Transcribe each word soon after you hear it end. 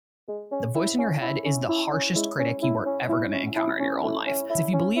The voice in your head is the harshest critic you are ever going to encounter in your own life. If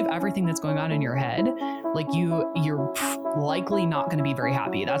you believe everything that's going on in your head, like you're likely not going to be very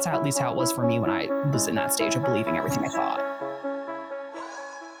happy. That's at least how it was for me when I was in that stage of believing everything I thought.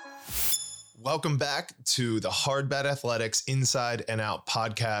 Welcome back to the Hard Bet Athletics Inside and Out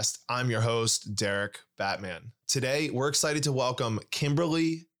podcast. I'm your host, Derek Batman. Today, we're excited to welcome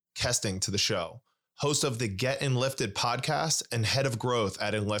Kimberly Kesting to the show, host of the Get Enlifted podcast and head of growth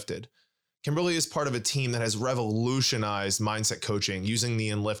at Enlifted. Kimberly is part of a team that has revolutionized mindset coaching using the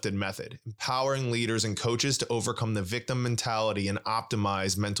enlifted method, empowering leaders and coaches to overcome the victim mentality and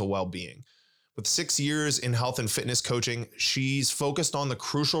optimize mental well-being. With 6 years in health and fitness coaching, she's focused on the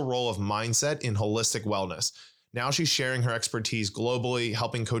crucial role of mindset in holistic wellness. Now she's sharing her expertise globally,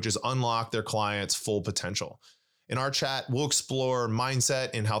 helping coaches unlock their clients' full potential. In our chat, we'll explore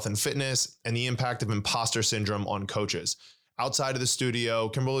mindset in health and fitness and the impact of imposter syndrome on coaches. Outside of the studio,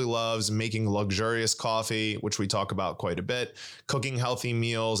 Kimberly loves making luxurious coffee, which we talk about quite a bit, cooking healthy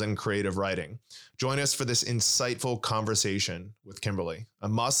meals, and creative writing. Join us for this insightful conversation with Kimberly, a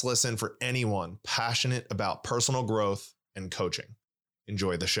must listen for anyone passionate about personal growth and coaching.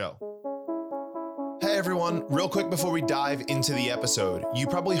 Enjoy the show. Hey everyone, real quick before we dive into the episode, you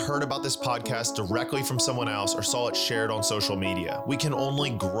probably heard about this podcast directly from someone else or saw it shared on social media. We can only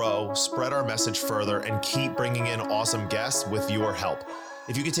grow, spread our message further, and keep bringing in awesome guests with your help.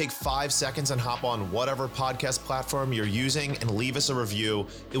 If you could take 5 seconds and hop on whatever podcast platform you're using and leave us a review,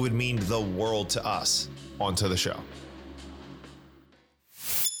 it would mean the world to us. On to the show.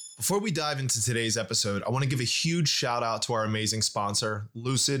 Before we dive into today's episode, I want to give a huge shout out to our amazing sponsor,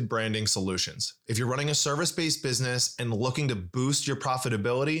 Lucid Branding Solutions. If you're running a service-based business and looking to boost your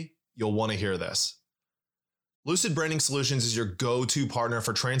profitability, you'll want to hear this. Lucid Branding Solutions is your go-to partner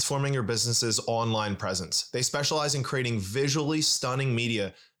for transforming your business's online presence. They specialize in creating visually stunning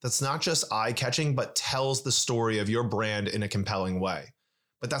media that's not just eye-catching, but tells the story of your brand in a compelling way.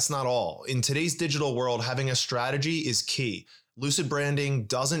 But that's not all. In today's digital world, having a strategy is key. Lucid Branding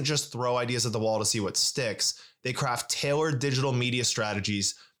doesn't just throw ideas at the wall to see what sticks. They craft tailored digital media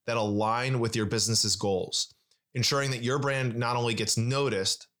strategies that align with your business's goals, ensuring that your brand not only gets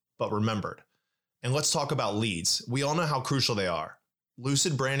noticed, but remembered. And let's talk about leads. We all know how crucial they are.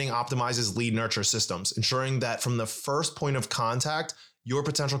 Lucid Branding optimizes lead nurture systems, ensuring that from the first point of contact, your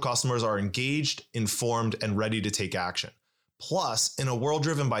potential customers are engaged, informed, and ready to take action. Plus, in a world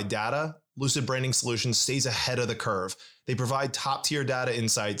driven by data, Lucid Branding Solutions stays ahead of the curve. They provide top-tier data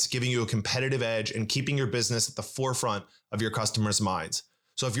insights, giving you a competitive edge and keeping your business at the forefront of your customers' minds.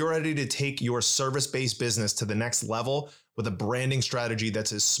 So if you're ready to take your service-based business to the next level with a branding strategy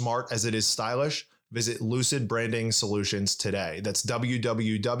that's as smart as it is stylish, visit Lucid Branding Solutions today. That's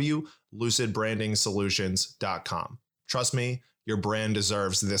www.lucidbrandingsolutions.com. Trust me, your brand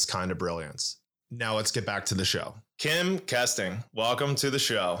deserves this kind of brilliance. Now let's get back to the show. Kim Kesting, welcome to the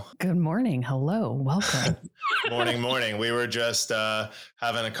show. Good morning. Hello. Welcome. Morning. We were just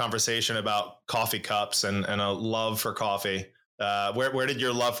having a conversation about coffee cups and a love for coffee. Where did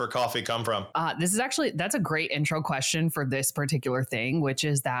your love for coffee come from? That's a great intro question for this particular thing, which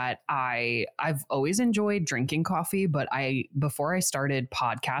is that I've always enjoyed drinking coffee, but before I started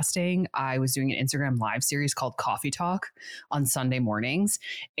podcasting, I was doing an Instagram live series called Coffee Talk on Sunday mornings.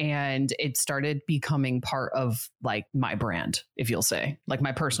 And it started becoming part of like my brand, if you'll say, like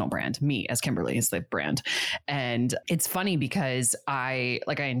my personal brand, me as Kimberly is the brand. And it's funny because I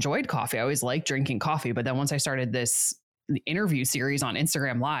enjoyed coffee. I always liked drinking coffee. But then once I started this interview series on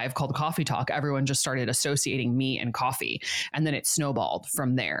Instagram Live called Coffee Talk, everyone just started associating me and coffee. And then it snowballed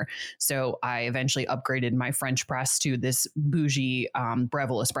from there. So I eventually upgraded my French press to this bougie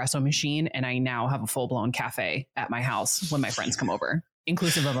Breville espresso machine. And I now have a full-blown cafe at my house when my friends come over,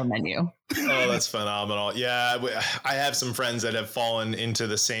 inclusive of a menu. Oh, that's phenomenal. Yeah, I have some friends that have fallen into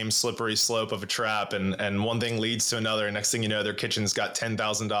the same slippery slope of a trap, and one thing leads to another. And next thing you know, their kitchen's got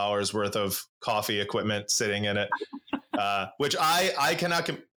 $10,000 worth of coffee equipment sitting in it, which I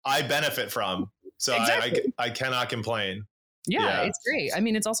benefit from. So exactly. I cannot complain. Yeah, it's great. I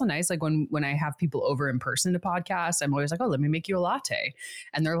mean, it's also nice. Like when I have people over in person to podcast, I'm always like, oh, let me make you a latte.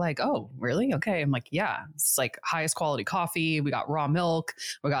 And they're like, oh, really? Okay. I'm like, yeah, it's like highest quality coffee. We got raw milk.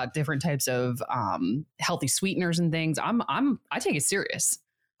 We got different types of healthy sweeteners and things. I take it serious.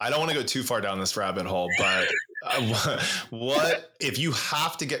 I don't want to go too far down this rabbit hole, but What if you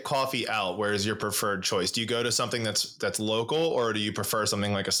have to get coffee out? Where is your preferred choice? Do you go to something that's local, or do you prefer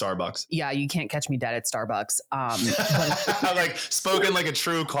something like a Starbucks? Yeah, you can't catch me dead at Starbucks. Like spoken like a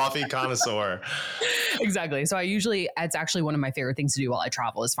true coffee connoisseur. Exactly. So it's actually one of my favorite things to do while I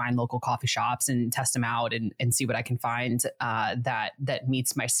travel is find local coffee shops and test them out and see what I can find that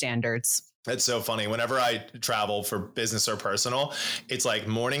meets my standards. It's so funny. Whenever I travel for business or personal, it's like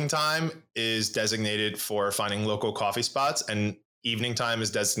morning time is designated for finding local coffee spots, and evening time is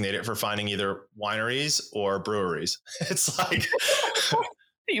designated for finding either wineries or breweries. It's like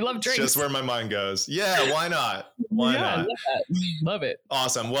you love drinks. Just where my mind goes. Yeah, why not? Why not? Love it.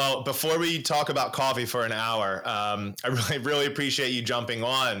 Awesome. Well, before we talk about coffee for an hour, I really appreciate you jumping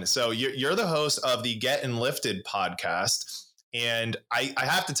on. So you're the host of the Get Enlifted podcast. And I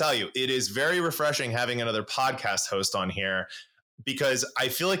have to tell you, it is very refreshing having another podcast host on here, because I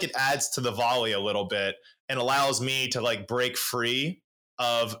feel like it adds to the volley a little bit and allows me to like break free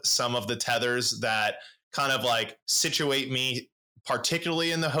of some of the tethers that kind of like situate me,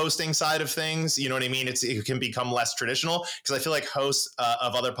 particularly in the hosting side of things. You know what I mean? It can become less traditional, because I feel like hosts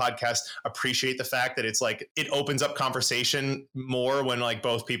of other podcasts appreciate the fact that it's like, it opens up conversation more when like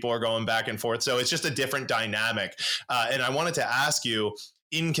both people are going back and forth. So it's just a different dynamic. And I wanted to ask you,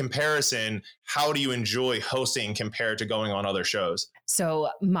 in comparison, how do you enjoy hosting compared to going on other shows? So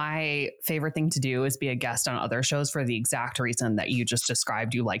my favorite thing to do is be a guest on other shows for the exact reason that you just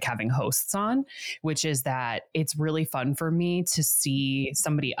described. You like having hosts on, which is that it's really fun for me to see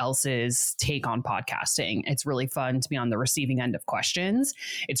somebody else's take on podcasting. It's really fun to be on the receiving end of questions.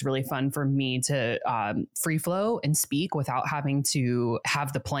 It's really fun for me to free flow and speak without having to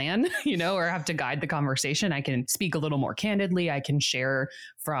have the plan, or have to guide the conversation. I can speak a little more candidly. I can share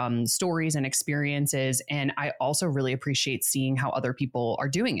from stories and experiences. And I also really appreciate seeing how other people are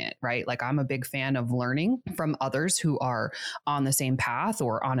doing it, right? Like I'm a big fan of learning from others who are on the same path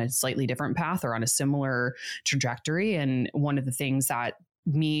or on a slightly different path or on a similar trajectory. And one of the things that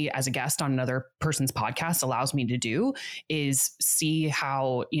me as a guest on another person's podcast allows me to do is see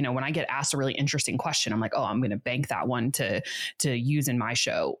how, when I get asked a really interesting question, I'm like, oh, I'm going to bank that one to use in my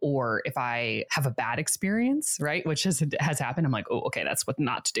show. Or if I have a bad experience, right, which has happened, I'm like, oh, okay, that's what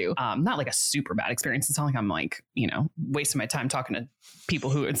not to do. Not like a super bad experience. It's not like I'm like, wasting my time talking to people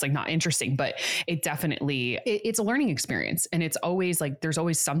who it's like not interesting, but it definitely, it's a learning experience. And it's always like, there's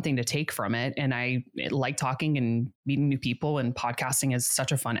always something to take from it. And I like talking and meeting new people, and podcasting is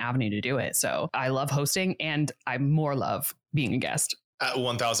such a fun avenue to do it. So I love hosting, and I more love being a guest.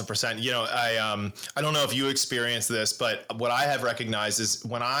 1000%. I don't know if you experience this, but what I have recognized is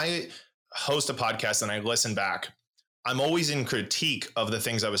when I host a podcast and I listen back, I'm always in critique of the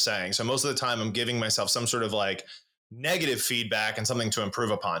things I was saying. So most of the time I'm giving myself some sort of like negative feedback and something to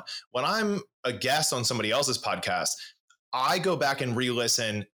improve upon. When I'm a guest on somebody else's podcast, I go back and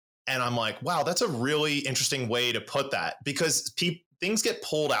re-listen, and I'm like, wow, that's a really interesting way to put that, because things get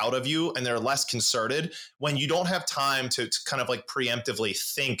pulled out of you and they're less concerted when you don't have time to kind of like preemptively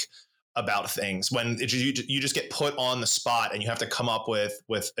think about things, when you just get put on the spot and you have to come up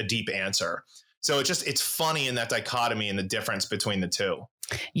with a deep answer. So it's funny in that dichotomy and the difference between the two.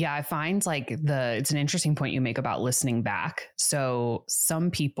 Yeah, I find like it's an interesting point you make about listening back. So some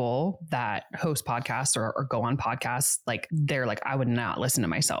people that host podcasts or go on podcasts, like they're like, I would not listen to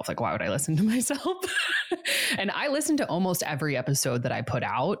myself. Like, why would I listen to myself? And I listen to almost every episode that I put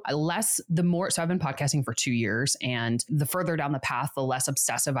out. So I've been podcasting for 2 years, and the further down the path, the less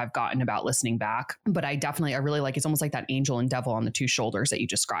obsessive I've gotten about listening back. But I really like, it's almost like that angel and devil on the two shoulders that you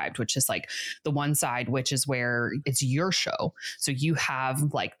described, which is like the one side, which is where it's your show. So you have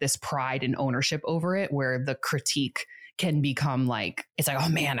like this pride and ownership over it, where the critique can become like, it's like, oh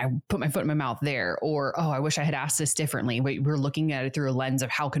man, I put my foot in my mouth there. Or, oh, I wish I had asked this differently. We're looking at it through a lens of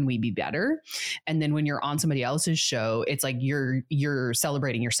how can we be better? And then when you're on somebody else's show, it's like you're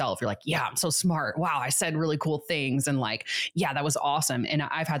celebrating yourself. You're like, yeah, I'm so smart. Wow, I said really cool things. And like, yeah, that was awesome. And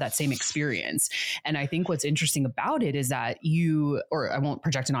I've had that same experience. And I think what's interesting about it is that I won't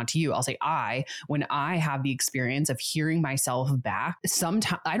project it onto you. I'll say when I have the experience of hearing myself back,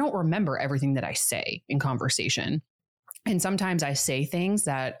 sometimes I don't remember everything that I say in conversation. And sometimes I say things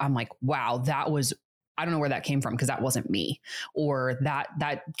that I'm like, wow, I don't know where that came from, because that wasn't me, or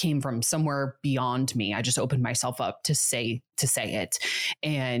that came from somewhere beyond me. I just opened myself up to say it.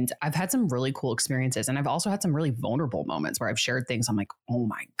 And I've had some really cool experiences. And I've also had some really vulnerable moments where I've shared things. I'm like, oh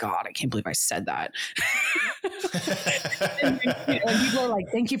my God, I can't believe I said that. and people are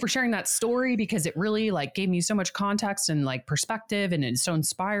like, thank you for sharing that story, because it really like gave me so much context and like perspective, and it's so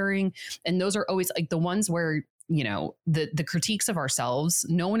inspiring. And those are always like the ones where the critiques of ourselves,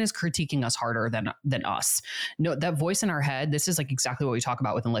 no one is critiquing us harder than us. No, that voice in our head, this is like exactly what we talk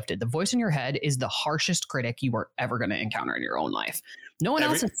about with Enlifted. The voice in your head is the harshest critic you are ever going to encounter in your own life. No one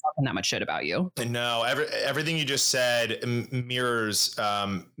else is talking that much shit about you. No, everything you just said mirrors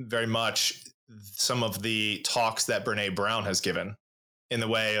very much some of the talks that Brene Brown has given, in the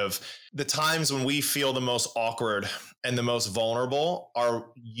way of the times when we feel the most awkward and the most vulnerable are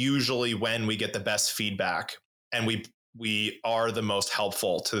usually when we get the best feedback, and we are the most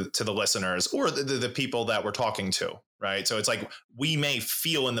helpful to the listeners or the people that we're talking to, right? So it's like we may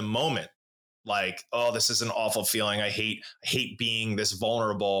feel in the moment like, oh, this is an awful feeling. I hate being this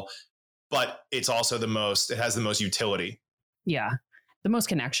vulnerable, but it's also it has the most utility. Yeah. The most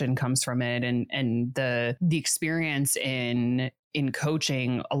connection comes from it. And the experience in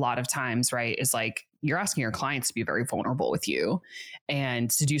coaching a lot of times, right, is like you're asking your clients to be very vulnerable with you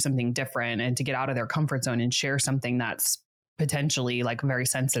and to do something different and to get out of their comfort zone and share something that's potentially like very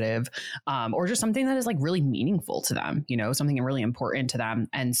sensitive, or just something that is like really meaningful to them, something really important to them.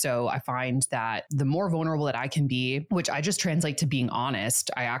 And so I find that the more vulnerable that I can be, which I just translate to being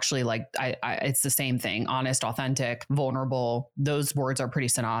honest, I actually it's the same thing, honest, authentic, vulnerable. Those words are pretty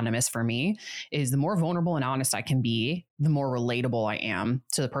synonymous for me. Is the more vulnerable and honest I can be, the more relatable I am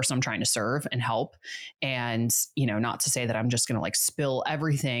to the person I'm trying to serve and help. And, not to say that I'm just going to like spill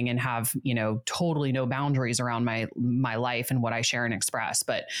everything and have, totally no boundaries around my life and what I share and express,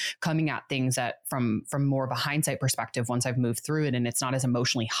 but coming at things that from more of a hindsight perspective, once I've moved through it and it's not as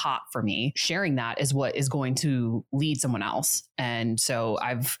emotionally hot for me, sharing that is what is going to lead someone else. And so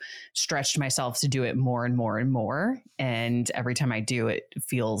I've stretched myself to do it more and more and more. And every time I do, it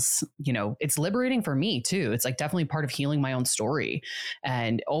feels, it's liberating for me too. It's like definitely part of healing my own story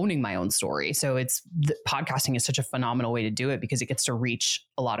and owning my own story. So podcasting is such a phenomenal way to do it because it gets to reach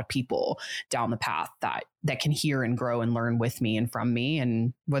a lot of people down the path that can hear and grow and learn with me and from me.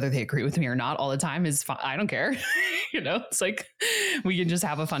 And whether they agree with me or not all the time is fine. I don't care. It's like we can just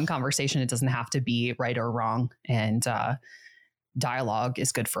have a fun conversation. It doesn't have to be right or wrong. And dialogue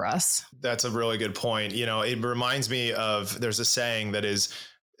is good for us. That's a really good point. It reminds me of, there's a saying that is,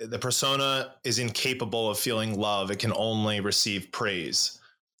 the persona is incapable of feeling love. It can only receive praise.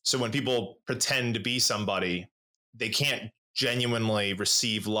 So when people pretend to be somebody, they can't genuinely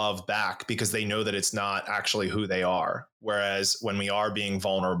receive love back because they know that it's not actually who they are. Whereas when we are being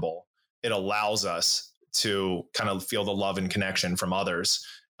vulnerable, it allows us to kind of feel the love and connection from others,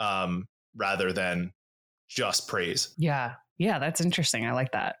 rather than just praise. Yeah. Yeah. That's interesting. I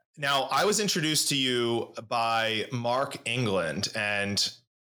like that. Now, I was introduced to you by Mark England, and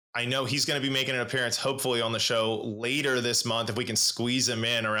I know he's going to be making an appearance, hopefully, on the show later this month, if we can squeeze him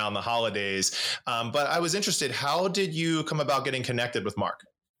in around the holidays. But I was interested, how did you come about getting connected with Mark?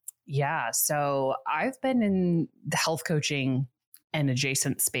 Yeah. So I've been in the health coaching and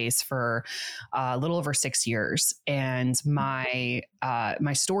adjacent space for a little over 6 years. And my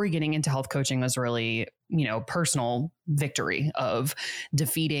story getting into health coaching was really, personal victory of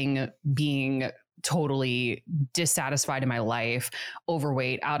defeating being totally dissatisfied in my life,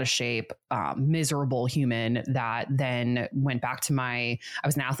 overweight, out of shape, miserable human that then went back to I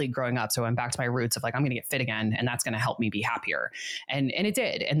was an athlete growing up. So I went back to my roots of like, I'm going to get fit again. And that's going to help me be happier. And it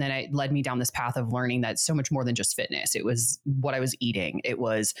did. And then it led me down this path of learning that so much more than just fitness. It was what I was eating. It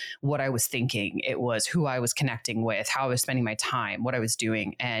was what I was thinking. It was who I was connecting with, how I was spending my time, what I was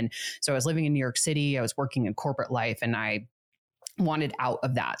doing. And so I was living in New York City. I was working in corporate life, and I wanted out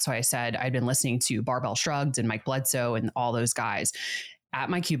of that. So I said, I'd been listening to Barbell Shrugged and Mike Bledsoe and all those guys at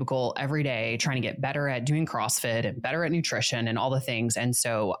my cubicle every day, trying to get better at doing CrossFit and better at nutrition and all the things. And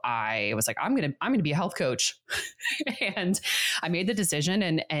so I was like, I'm going to be a health coach. And I made the decision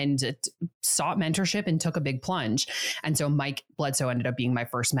and sought mentorship and took a big plunge. And so Mike Bledsoe ended up being my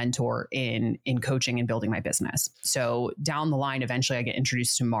first mentor in coaching and building my business. So down the line, eventually I get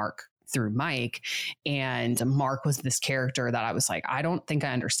introduced to Mark through Mike, and Mark was this character that I was like, I don't think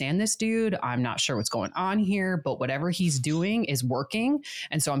I understand this dude. I'm not sure what's going on here, but whatever he's doing is working.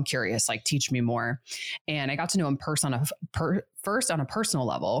 And so I'm curious, like, teach me more. And I got to know him first on a personal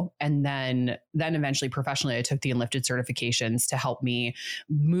level. And then eventually professionally, I took the enlifted certifications to help me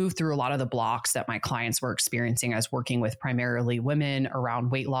move through a lot of the blocks that my clients were experiencing as working with primarily women around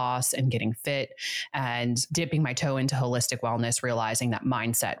weight loss and getting fit, and dipping my toe into holistic wellness, realizing that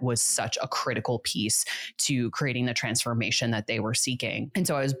mindset was such a critical piece to creating the transformation that they were seeking. And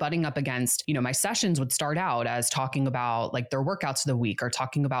so I was butting up against, my sessions would start out as talking about like their workouts of the week, or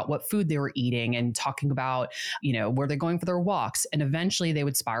talking about what food they were eating, and talking about, were they going for their walk? box. And eventually they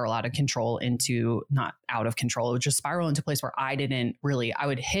would spiral out of control into not out of control. It would just spiral into a place where I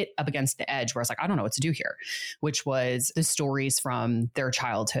would hit up against the edge where I was like, I don't know what to do here, which was the stories from their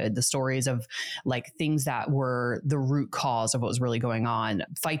childhood, the stories of like things that were the root cause of what was really going on,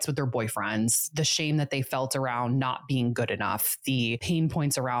 fights with their boyfriends, the shame that they felt around not being good enough, the pain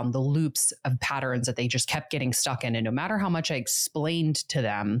points around the loops of patterns that they just kept getting stuck in. And no matter how much I explained to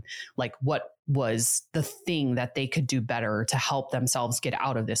them, like what was the thing that they could do better to help themselves get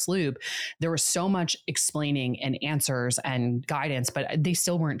out of this loop, there was so much explaining and answers and guidance, but they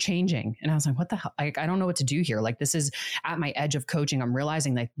still weren't changing. And I was like, what the hell? I don't know what to do here. Like, this is at my edge of coaching. I'm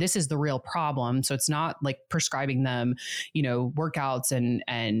realizing that this is the real problem. So it's not like prescribing them, workouts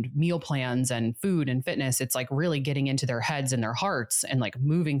and meal plans and food and fitness. It's like really getting into their heads and their hearts and like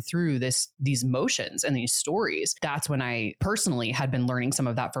moving through these emotions and these stories. That's when I personally had been learning some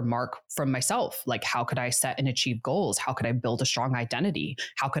of that from myself. Like, how could I set and achieve goals? How could I build a strong identity?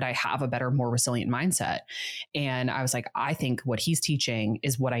 How could I have a better, more resilient mindset? And I was like, I think what he's teaching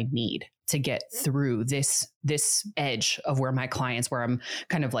is what I need to get through this edge of where my clients, where I'm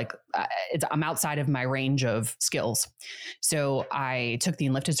kind of like, I'm outside of my range of skills. So I took the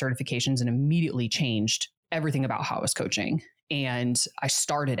enlifted certifications and immediately changed everything about how I was coaching. And I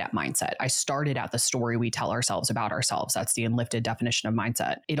started at mindset. I started at the story we tell ourselves about ourselves. That's the enlifted definition of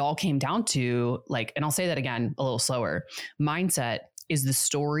mindset. It all came down to like, and I'll say that again a little slower. Mindset is the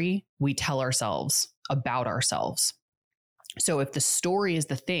story we tell ourselves about ourselves. So if the story is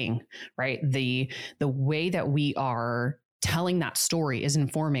the thing, right? The way that we are telling that story is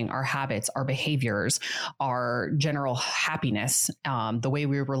informing our habits, our behaviors, our general happiness, the way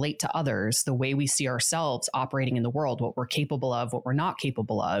we relate to others, the way we see ourselves operating in the world, what we're capable of, what we're not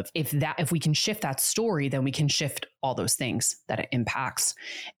capable of. If we can shift that story, then we can shift all those things that it impacts.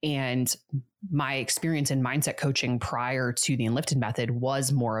 And my experience in mindset coaching prior to the enlifted method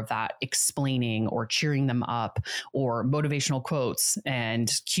was more of that explaining or cheering them up or motivational quotes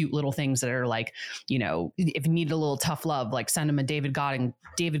and cute little things that are like, if you need a little tough love, like send them a David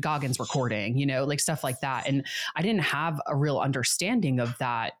Goggins recording, like stuff like that. And I didn't have a real understanding of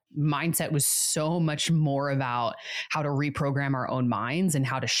that. Mindset was so much more about how to reprogram our own minds and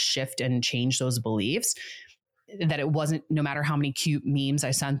how to shift and change those beliefs, that it wasn't, no matter how many cute memes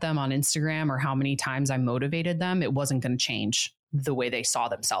I sent them on Instagram or how many times I motivated them, it wasn't going to change the way they saw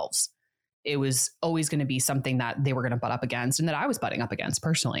themselves. It was always going to be something that they were going to butt up against and that I was butting up against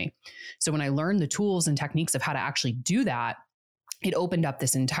personally. So when I learned the tools and techniques of how to actually do that, it opened up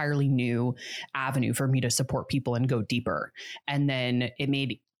this entirely new avenue for me to support people and go deeper. And then it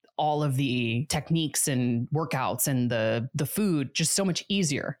made all of the techniques and workouts and the food just so much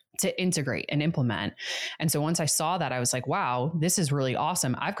easier to integrate and implement. And so once I saw that, I was like, wow, this is really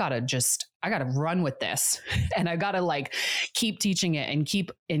awesome. I got to run with this and I got to like keep teaching it and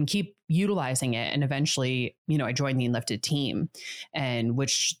keep utilizing it. And eventually, I joined the enlifted team, and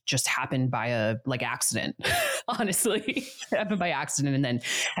which just happened by a accident, honestly. It happened by accident and then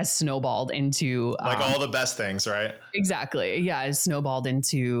has snowballed into all the best things, right? Exactly. Yeah. It snowballed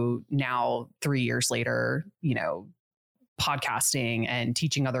into now 3 years later, podcasting and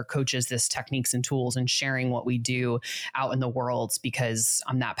teaching other coaches this techniques and tools and sharing what we do out in the world because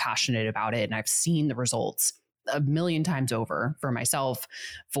I'm that passionate about it. And I've seen the results a million times over for myself,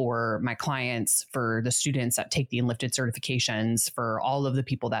 for my clients, for the students that take the enlifted certifications, for all of the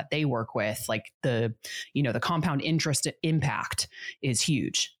people that they work with. Like the compound interest impact is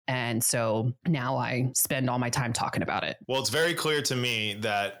huge. And so now I spend all my time talking about it. Well, it's very clear to me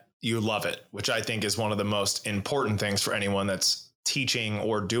that you love it, which I think is one of the most important things for anyone that's teaching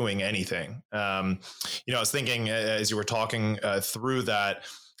or doing anything. I was thinking as you were talking through that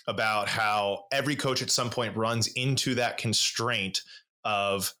about how every coach at some point runs into that constraint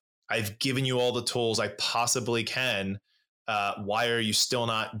of, I've given you all the tools I possibly can. Why are you still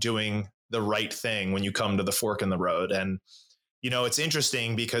not doing the right thing when you come to the fork in the road? And it's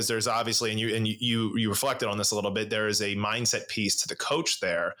interesting because there's obviously, and you reflected on this a little bit, there is a mindset piece to the coach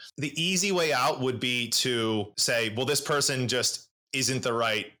there. The easy way out would be to say, well, this person just isn't the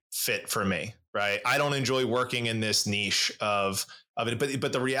right fit for me, right? I don't enjoy working in this niche of it.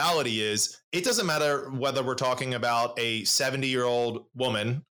 But the reality is, it doesn't matter whether we're talking about a 70-year-old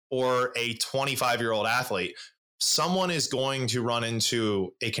woman or a 25-year-old athlete. Someone is going to run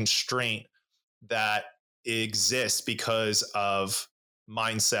into a constraint that exists because of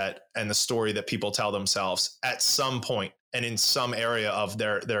mindset and the story that people tell themselves at some point and in some area of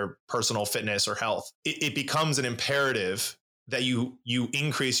their personal fitness or health. It becomes an imperative that you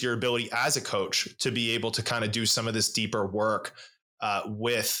increase your ability as a coach to be able to kind of do some of this deeper work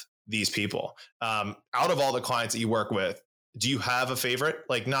with these people. Out of all the clients that you work with, Do you have a favorite,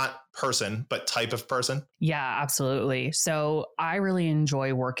 like not person, but type of person? Yeah, absolutely. So I really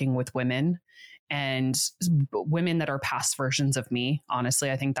enjoy working with women and women that are past versions of me. Honestly,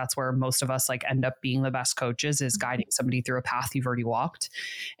 I think that's where most of us like end up being the best coaches, is guiding somebody through a path you've already walked.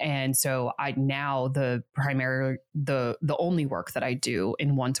 And so I now the only work that I do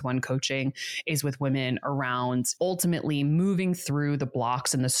in one-to-one coaching is with women around ultimately moving through the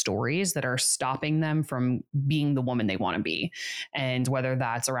blocks and the stories that are stopping them from being the woman they want to be. And whether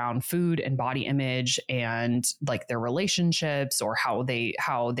that's around food and body image and like their relationships, or how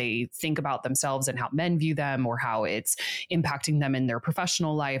they think about themselves and how men view them, or how it's impacting them in their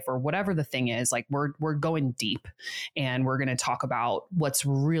professional life, or whatever the thing is, like we're going deep, and we're going to talk about what's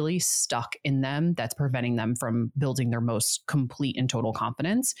really stuck in them that's preventing them from building their most complete and total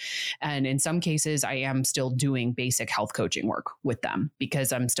confidence. And in some cases, I am still doing basic health coaching work with them,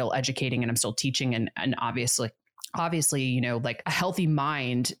 because I'm still educating and I'm still teaching. And obviously, you know, like a healthy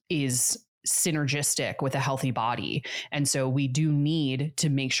mind is synergistic with a healthy body. And so we do need to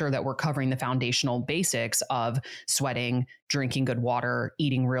make sure that we're covering the foundational basics of sweating, drinking good water,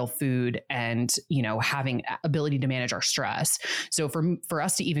 eating real food, and, you know, having ability to manage our stress. So for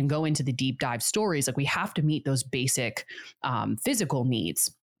us to even go into the deep dive stories, like we have to meet those basic physical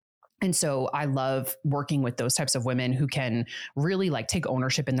needs. And so I love working with those types of women who can really like take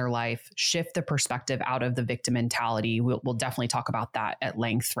ownership in their life, shift the perspective out of the victim mentality. We'll definitely talk about that at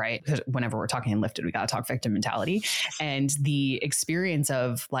length, right? Because whenever we're talking enlifted, we got to talk victim mentality, and the experience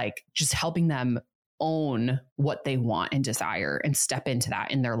of like just helping them own what they want and desire and step into that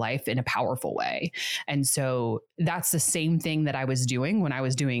in their life in a powerful way. And so that's the same thing that I was doing when I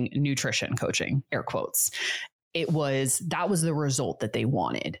was doing nutrition coaching, air quotes. That was the result that they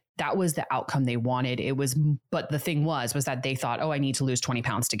wanted. That was the outcome they wanted. But the thing was that they thought, oh, I need to lose 20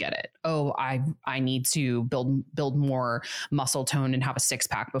 pounds to get it. Oh, I need to build more muscle tone and have a six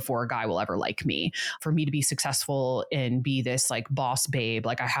pack before a guy will ever like me. For me to be successful and be this like boss babe,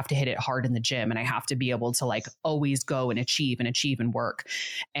 like I have to hit it hard in the gym, and I have to be able to like always go and achieve and work.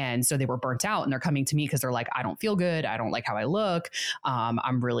 And so they were burnt out, and they're coming to me because they're like, I don't feel good. I don't like how I look. I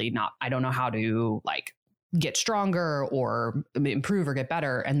don't know how to like get stronger or improve or get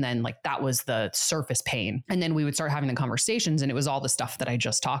better. And then like that was the surface pain. And then we would start having the conversations, and it was all the stuff that I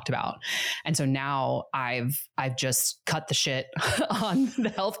just talked about. And so now I've just cut the shit on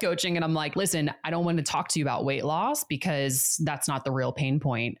the health coaching, and I'm like, listen, I don't want to talk to you about weight loss because that's not the real pain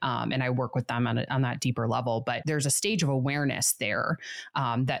point. And I work with them on that deeper level, but there's a stage of awareness there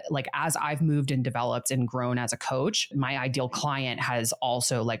that like, as I've moved and developed and grown as a coach, my ideal client has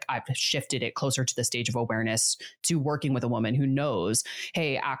also like, I've shifted it closer to the stage of awareness to working with a woman who knows,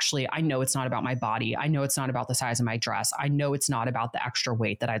 hey, actually, I know it's not about my body. I know it's not about the size of my dress. I know it's not about the extra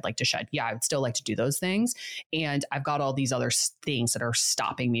weight that I'd like to shed. Yeah, I would still like to do those things. And I've got all these other things that are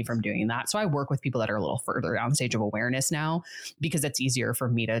stopping me from doing that. So I work with people that are a little further down the stage of awareness now, because it's easier for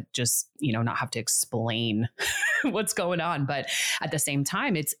me to just, you know, not have to explain what's going on. But at the same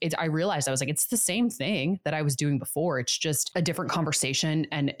time, I realized I was like, it's the same thing that I was doing before. It's just a different conversation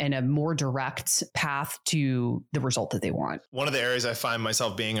and a more direct path to the result that they want. One of the areas I find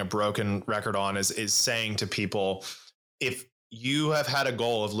myself being a broken record on is saying to people, if you have had a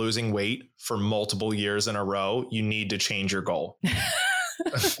goal of losing weight for multiple years in a row, you need to change your goal.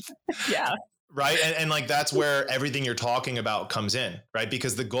 Yeah. Right. And like, that's where everything you're talking about comes in, right?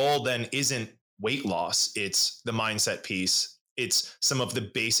 Because the goal then isn't weight loss. It's the mindset piece. It's some of the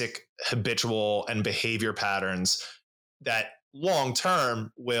basic habitual and behavior patterns that long term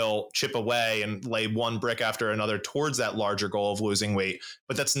will chip away and lay one brick after another towards that larger goal of losing weight.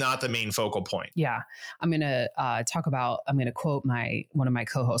 But that's not the main focal point. Yeah. I'm going to quote one of my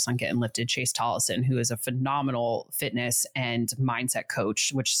co-hosts on Get Enlifted, Chase Tollison, who is a phenomenal fitness and mindset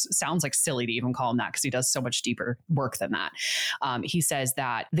coach, which sounds like silly to even call him that because he does so much deeper work than that. He says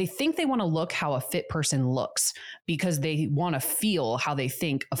that they think they want to look how a fit person looks because they want to feel how they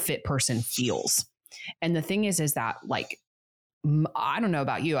think a fit person feels. And the thing is that like, I don't know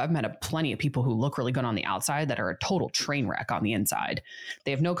about you. I've met plenty of people who look really good on the outside that are a total train wreck on the inside.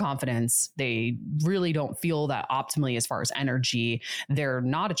 They have no confidence. They really don't feel that optimally as far as energy. They're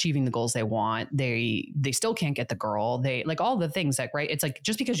not achieving the goals they want. They still can't get the girl. They like all the things like, right. It's like,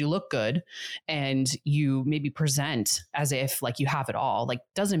 just because you look good and you maybe present as if like you have it all, like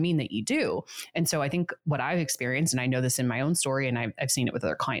doesn't mean that you do. And so I think what I've experienced, and I know this in my own story, and I've seen it with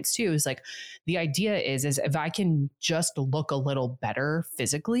other clients too, is like the idea is if I can just look a little little better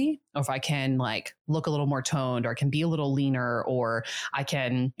physically, or if I can like look a little more toned, or I can be a little leaner, or I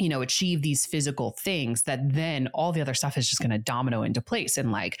can, achieve these physical things, that then all the other stuff is just going to domino into place.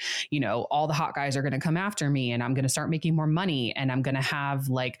 And like, all the hot guys are going to come after me, and I'm going to start making more money, and I'm going to have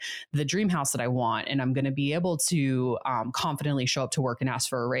like the dream house that I want. And I'm going to be able to confidently show up to work and ask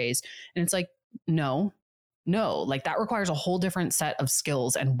for a raise. And it's like, no, like that requires a whole different set of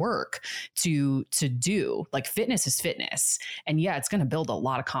skills and work to do. Like fitness is fitness. And yeah, it's going to build a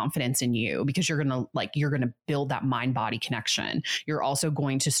lot of confidence in you, because you're going to build that mind body connection. You're also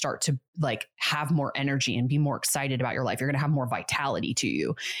going to start to like have more energy and be more excited about your life. You're going to have more vitality to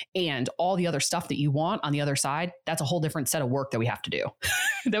you, and all the other stuff that you want on the other side. That's a whole different set of work that we have to do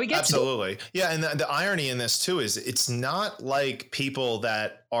that we get Absolutely. Yeah. And the irony in this too is it's not like people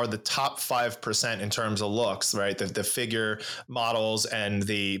that are the top 5% in terms of looks, right? The figure models and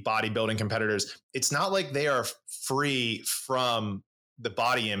the bodybuilding competitors. It's not like they are free from the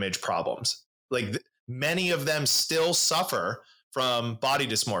body image problems. Like many of them still suffer from body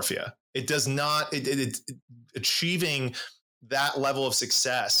dysmorphia. It does not, achieving that level of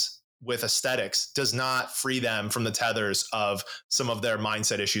success with aesthetics does not free them from the tethers of some of their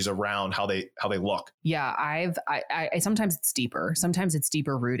mindset issues around how they look. Yeah, I sometimes it's deeper. Sometimes it's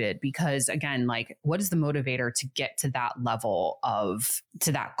deeper rooted, because again, like what is the motivator to get to that level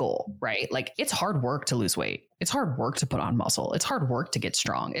to that goal, right? Like it's hard work to lose weight. It's hard work to put on muscle. It's hard work to get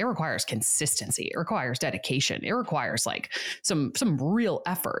strong. It requires consistency. It requires dedication. It requires like some real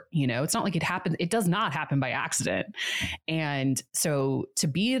effort. It's not like it happens. It does not happen by accident. And so to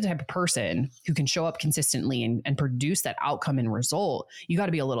be the type of person who can show up consistently and produce that outcome and result, you got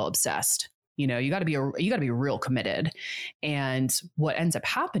to be a little obsessed. You got to be real committed. And what ends up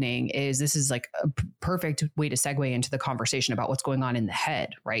happening is, this is like a perfect way to segue into the conversation about what's going on in the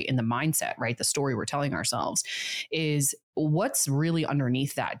head, right? In the mindset, right? The story we're telling ourselves is what's really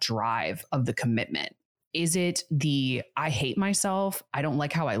underneath that drive of the commitment. Is it I hate myself, I don't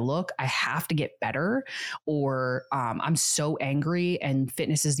like how I look, I have to get better, or I'm so angry and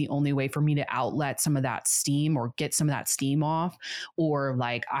fitness is the only way for me to outlet some of that steam or get some of that steam off, or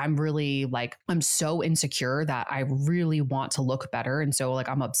like I'm so insecure that I really want to look better, and so like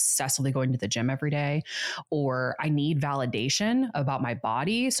I'm obsessively going to the gym every day, or I need validation about my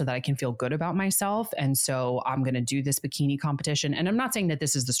body so that I can feel good about myself, and so I'm going to do this bikini competition. And I'm not saying that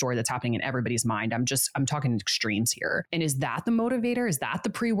this is the story that's happening in everybody's mind. I'm talking extremes here. And is that the motivator? Is that the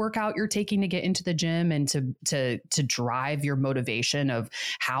pre-workout you're taking to get into the gym and to drive your motivation of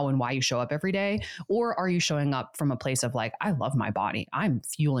how and why you show up every day? Or are you showing up from a place of like, I love my body, I'm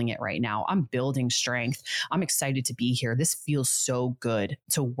fueling it right now, I'm building strength, I'm excited to be here, this feels so good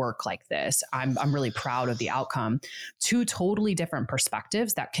to work like this, I'm really proud of the outcome? Two totally different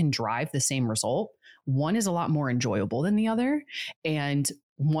perspectives that can drive the same result. One is a lot more enjoyable than the other, and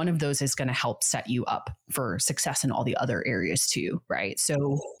one of those is going to help set you up for success in all the other areas too, right?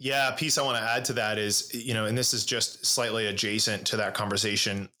 So yeah, a piece I want to add to that is, and this is just slightly adjacent to that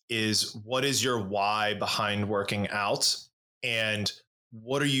conversation, is what is your why behind working out, and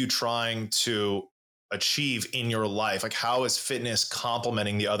what are you trying to achieve in your life? Like, how is fitness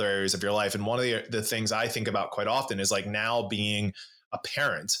complementing the other areas of your life? And one of the things I think about quite often is like, now being a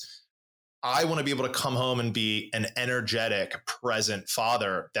parent, I want to be able to come home and be an energetic, present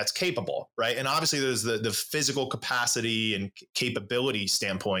father that's capable, right? And obviously there's the physical capacity and capability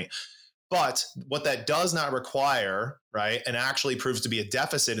standpoint. But what that does not require, right, and actually proves to be a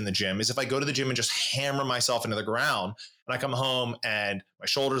deficit in the gym, is if I go to the gym and just hammer myself into the ground, and I come home and my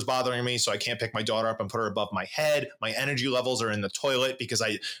shoulder's bothering me, so I can't pick my daughter up and put her above my head. My energy levels are in the toilet because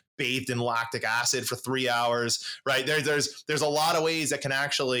I bathed in lactic acid for 3 hours, right? There's a lot of ways that can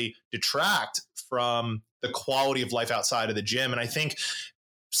actually detract from the quality of life outside of the gym. And I think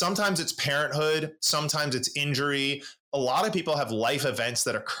sometimes it's parenthood, sometimes it's injury. A lot of people have life events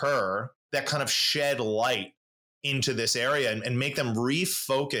that occur that kind of shed light into this area and make them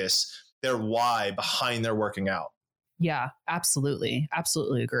refocus their why behind their working out. Yeah, absolutely.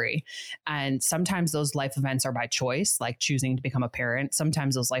 Absolutely agree. And sometimes those life events are by choice, like choosing to become a parent.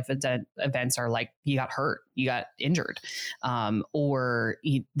 Sometimes those life events are like you got hurt, you got injured, or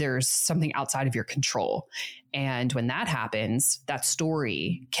there's something outside of your control. And when that happens, that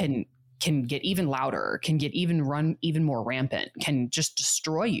story can get even louder, can get run even more rampant, can just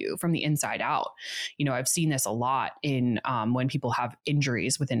destroy you from the inside out. I've seen this a lot in when people have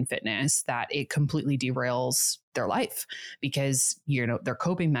injuries within fitness, that it completely derails their life because, their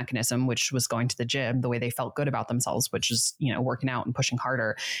coping mechanism, which was going to the gym, the way they felt good about themselves, which is, working out and pushing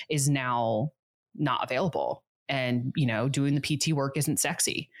harder, is now not available. and, doing the PT work isn't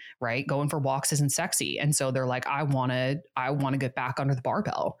sexy, right? Going for walks isn't sexy. And so they're like, I want to get back under the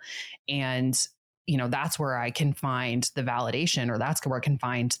barbell. And that's where I can find the validation, or that's where I can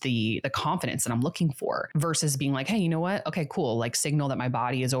find the confidence that I'm looking for, versus being like, hey, you know what? Okay, cool. Like, signal that my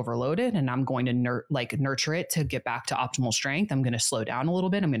body is overloaded and I'm going to nurture it to get back to optimal strength. I'm going to slow down a little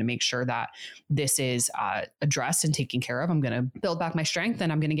bit. I'm going to make sure that this is addressed and taken care of. I'm going to build back my strength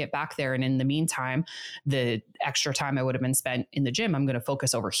and I'm going to get back there. And in the meantime, the extra time I would have been spent in the gym, I'm going to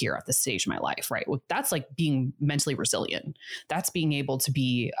focus over here at this stage of my life, right? Well, that's like being mentally resilient. That's being able to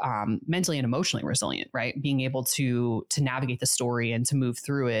be mentally and emotionally resilient, right? Being able to navigate the story and to move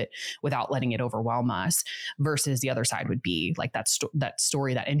through it without letting it overwhelm us, versus the other side would be like that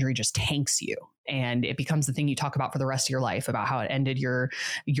story, that injury just tanks you. And it becomes the thing you talk about for the rest of your life, about how it ended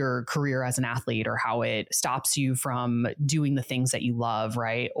your career as an athlete, or how it stops you from doing the things that you love,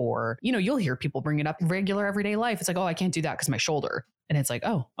 right? Or, you'll hear people bring it up in regular everyday life. It's like, oh, I can't do that because my shoulder. And it's like,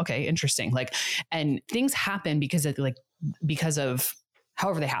 oh, okay, interesting. Like, and things happen because of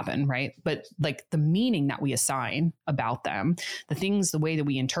however they happen, right? But like the meaning that we assign about them, the way that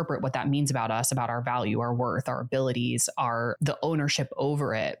we interpret what that means about us, about our value, our worth, our abilities, the ownership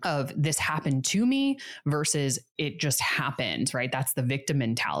over it, of this happened to me versus it just happened, right? That's the victim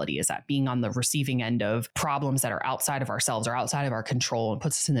mentality, is that being on the receiving end of problems that are outside of ourselves or outside of our control, and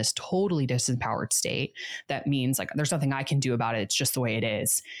puts us in this totally disempowered state. That means like, there's nothing I can do about it. It's just the way it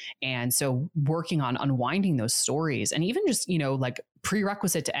is. And so working on unwinding those stories, and even just, like,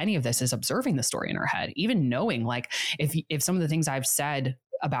 prerequisite to any of this is observing the story in our head, even knowing like if some of the things I've said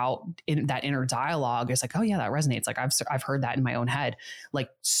about in that inner dialogue is like, oh yeah, that resonates. Like I've heard that in my own head. Like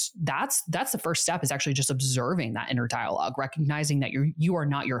that's the first step, is actually just observing that inner dialogue, recognizing that you are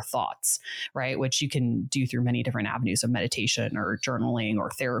not your thoughts, right? Which you can do through many different avenues of meditation or journaling or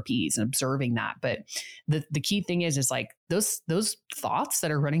therapies, and observing that. But the key thing is like those thoughts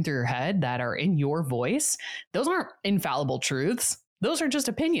that are running through your head that are in your voice, those aren't infallible truths. Those are just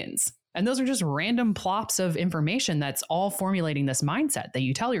opinions. And those are just random plops of information that's all formulating this mindset that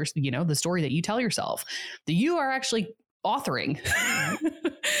you tell the story that you tell yourself, that you are actually authoring.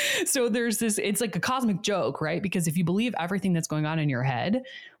 So there's this, it's like a cosmic joke, right? Because if you believe everything that's going on in your head,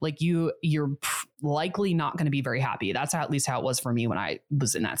 like you're likely not going to be very happy. That's at least how it was for me when I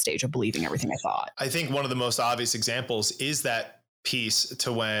was in that stage of believing everything I thought. I think one of the most obvious examples is that piece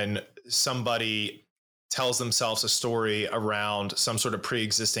to when somebody tells themselves a story around some sort of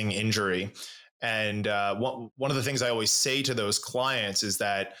pre-existing injury. And one of the things I always say to those clients is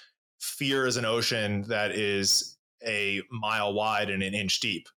that fear is an ocean that is a mile wide and an inch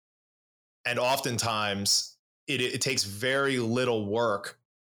deep. And oftentimes it takes very little work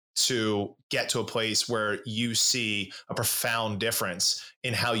to get to a place where you see a profound difference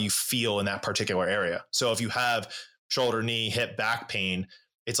in how you feel in that particular area. So if you have shoulder, knee, hip, back pain,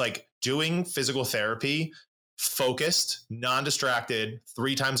 it's like doing physical therapy, focused, non-distracted,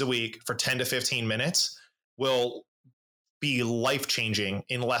 3 times a week for 10 to 15 minutes will be life-changing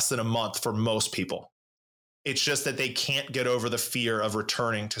in less than a month for most people. It's just that they can't get over the fear of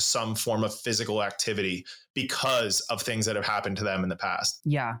returning to some form of physical activity because of things that have happened to them in the past.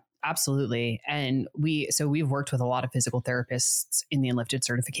 Yeah, absolutely. And we've worked with a lot of physical therapists in the enlifted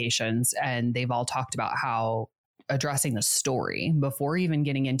certifications, and they've all talked about how addressing the story before even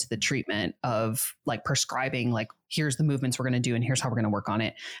getting into the treatment of like prescribing, like, here's the movements we're going to do and here's how we're going to work on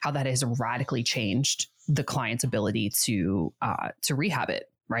it, how that has radically changed the client's ability to rehab it,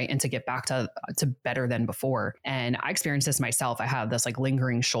 right? And to get back to better than before. And I experienced this myself. I had this like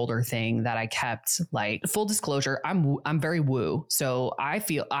lingering shoulder thing that I kept, like, full disclosure, I'm very woo. So I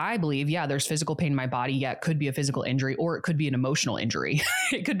believe, yeah, there's physical pain in my body. Yeah, it could be a physical injury, or it could be an emotional injury.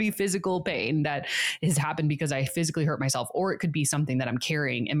 It could be physical pain that has happened because I physically hurt myself, or it could be something that I'm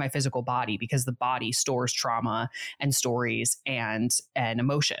carrying in my physical body because the body stores trauma and stories and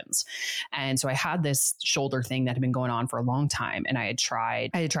emotions. And so I had this shoulder thing that had been going on for a long time. And I had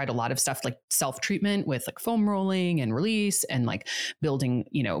tried a lot of stuff like self-treatment with like foam rolling and release and like building,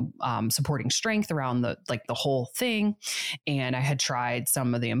 supporting strength around the whole thing. And I had tried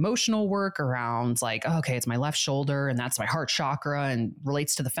some of the emotional work around like, okay, it's my left shoulder and that's my heart chakra and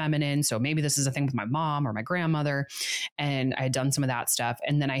relates to the feminine. So maybe this is a thing with my mom or my grandmother. And I had done some of that stuff.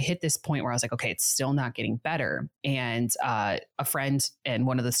 And then I hit this point where I was like, okay, it's still not getting better. And a friend and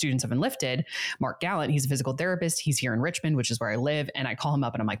one of the students of Enlifted, Mark Gallant, he's a physical therapist. He's here in Richmond, which is where I live. And I call him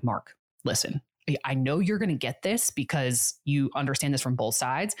up and I'm like, Mark, listen, I know you're going to get this because you understand this from both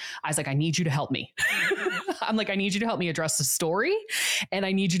sides. I was like, I need you to help me. I'm like, I need you to help me address the story, and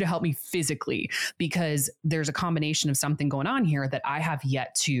I need you to help me physically, because there's a combination of something going on here that I have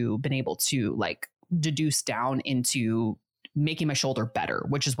yet to been able to like deduce down into making my shoulder better,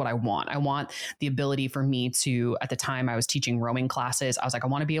 which is what I want. I want the ability for me to, at the time I was teaching rowing classes, I was like, I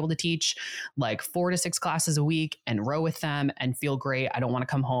want to be able to teach like 4 to 6 classes a week and row with them and feel great. I don't want to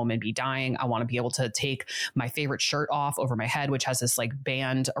come home and be dying. I want to be able to take my favorite shirt off over my head, which has this like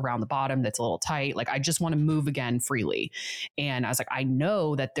band around the bottom that's a little tight. Like I just want to move again freely. And I was like, I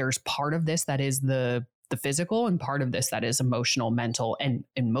know that there's part of this that is the physical and part of this that is emotional, mental, and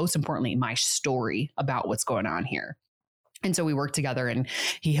most importantly, my story about what's going on here. And so we worked together and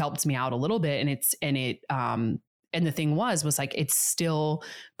he helped me out a little bit. And the thing was like, it still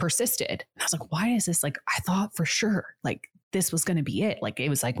persisted. And I was like, why is this? Like, I thought for sure, like this was going to be it. Like, it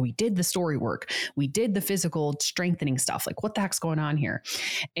was like, we did the story work. We did the physical strengthening stuff. Like, what the heck's going on here?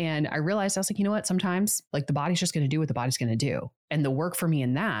 And I realized, I was like, you know what? Sometimes like the body's just going to do what the body's going to do. And the work for me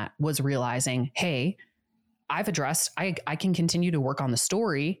in that was realizing, hey, I've addressed, I can continue to work on the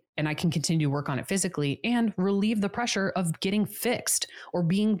story and I can continue to work on it physically and relieve the pressure of getting fixed or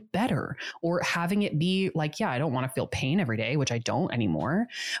being better or having it be like, yeah, I don't want to feel pain every day, which I don't anymore.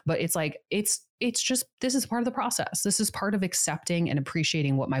 But it's like, it's just, this is part of the process. This is part of accepting and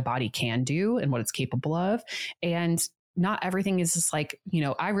appreciating what my body can do and what it's capable of. And not everything is just like, you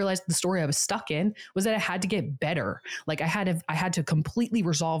know, I realized the story I was stuck in was that I had to get better. Like I had to completely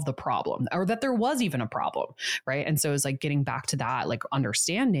resolve the problem, or that there was even a problem. Right. And so it's like getting back to that, like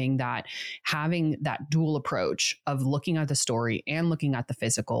understanding that having that dual approach of looking at the story and looking at the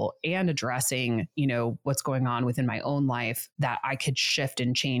physical and addressing, you know, what's going on within my own life, that I could shift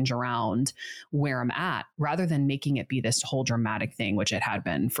and change around where I'm at rather than making it be this whole dramatic thing, which it had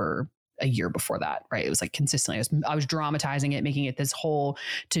been for a year before that, right? It was like consistently, I was dramatizing it, making it this whole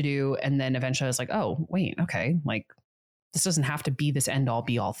to do. And then eventually I was like, oh, wait, okay. Like this doesn't have to be this end all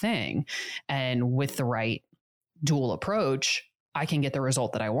be all thing. And with the right dual approach, I can get the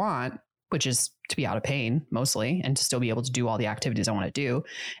result that I want, which is to be out of pain mostly, and to still be able to do all the activities I want to do.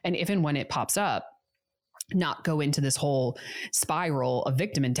 And if and when it pops up, not go into this whole spiral of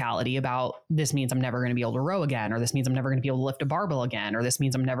victim mentality about this means I'm never going to be able to row again, or this means I'm never going to be able to lift a barbell again, or this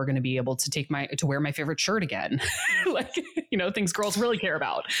means I'm never going to be able to wear my favorite shirt again. Like, you know, things girls really care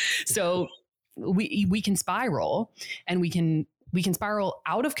about. So we can spiral, and we can spiral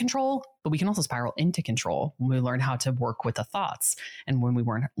out of control, but we can also spiral into control when we learn how to work with the thoughts and when we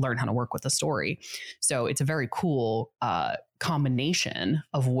learn how to work with the story. So it's a very cool combination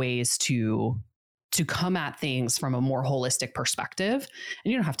of ways to come at things from a more holistic perspective.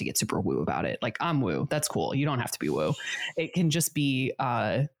 And you don't have to get super woo about it. Like, I'm woo. That's cool. You don't have to be woo. It can just be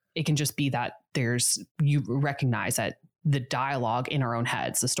that you recognize that the dialogue in our own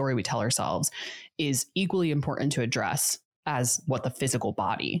heads, the story we tell ourselves, is equally important to address as what the physical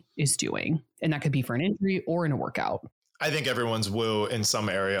body is doing. And that could be for an injury or in a workout. I think everyone's woo in some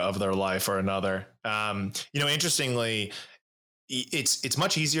area of their life or another. Interestingly, it's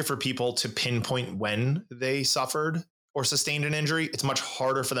much easier for people to pinpoint when they suffered or sustained an injury. It's much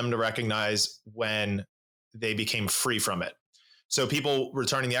harder for them to recognize when they became free from it. So people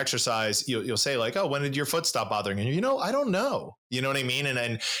returning the exercise, you'll say like, oh, when did your foot stop bothering you? You know, I don't know. You know what I mean?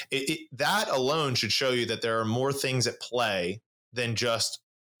 And that alone should show you that there are more things at play than just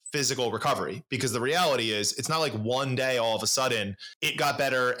physical recovery, because the reality is it's not like one day all of a sudden it got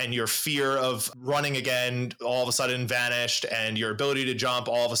better and your fear of running again all of a sudden vanished and your ability to jump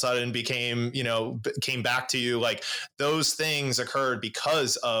all of a sudden came back to you. Like, those things occurred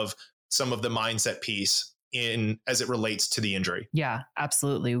because of some of the mindset piece as it relates to the injury. Yeah,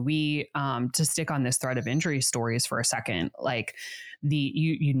 absolutely. We, to stick on this thread of injury stories for a second, like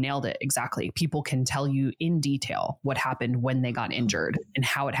you nailed it exactly. People can tell you in detail what happened when they got injured and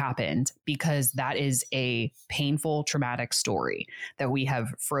how it happened, because that is a painful, traumatic story that we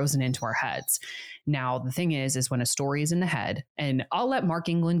have frozen into our heads. Now, the thing is when a story is in the head, and I'll let Mark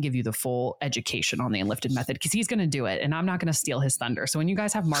England give you the full education on the enlifted method, because he's going to do it and I'm not going to steal his thunder. So when you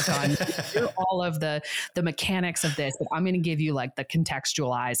guys have Mark on, hear all of the mechanics of this, but I'm going to give you like the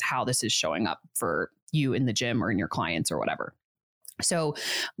contextualize how this is showing up for you in the gym or in your clients or whatever. So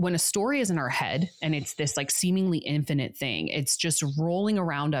when a story is in our head and it's this like seemingly infinite thing, it's just rolling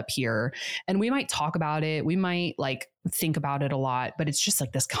around up here, and we might talk about it. We might like think about it a lot, but it's just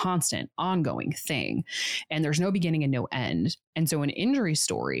like this constant ongoing thing, and there's no beginning and no end. And so an injury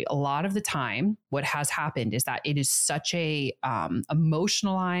story, a lot of the time, what has happened is that it is such a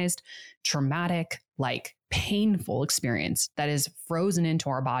emotionalized, traumatic, like painful experience that is frozen into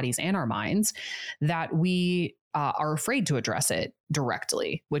our bodies and our minds that we are afraid to address it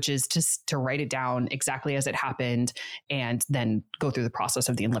directly, which is to write it down exactly as it happened and then go through the process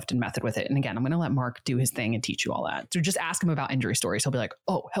of the enlifted method with it. And again, I'm going to let Mark do his thing and teach you all that. So just ask him about injury stories. He'll be like,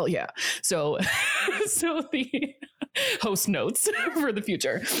 oh, hell yeah. So the host notes for the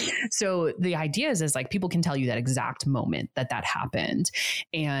future. So the idea is like people can tell you that exact moment that happened.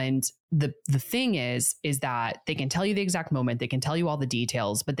 And the thing is that they can tell you the exact moment, they can tell you all the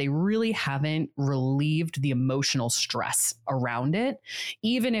details, but they really haven't relieved the emotional stress around it,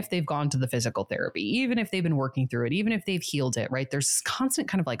 even if they've gone to the physical therapy, even if they've been working through it, even if they've healed it, right? There's this constant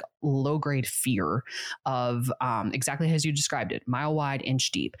kind of like low grade fear of exactly as you described it, mile wide,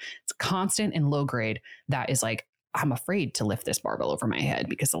 inch deep. It's constant and low grade that is like, I'm afraid to lift this barbell over my head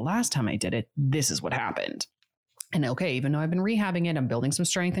because the last time I did it, this is what happened. And okay, even though I've been rehabbing it, I'm building some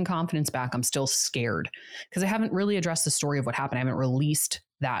strength and confidence back, I'm still scared because I haven't really addressed the story of what happened. I haven't released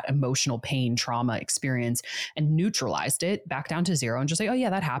that emotional pain, trauma experience and neutralized it back down to zero and just say, oh yeah,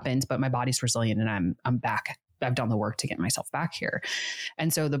 that happened, but my body's resilient and I'm back. I've done the work to get myself back here.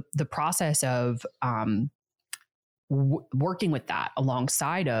 And so the process of working with that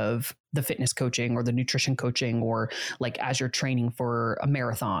alongside of the fitness coaching or the nutrition coaching, or like as you're training for a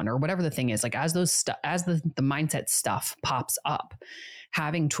marathon or whatever the thing is, like as the mindset stuff pops up,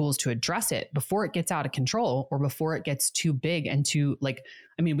 having tools to address it before it gets out of control or before it gets too big and too like,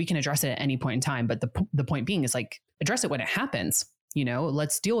 I mean, we can address it at any point in time, but the point being is like address it when it happens. You know,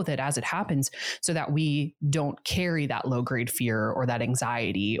 let's deal with it as it happens so that we don't carry that low grade fear or that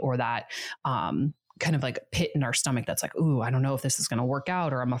anxiety or that, kind of like pit in our stomach that's like, ooh, I don't know if this is going to work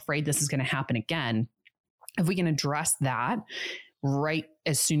out, or I'm afraid this is going to happen again. If we can address that right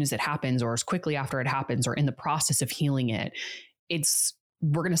as soon as it happens or as quickly after it happens or in the process of healing it,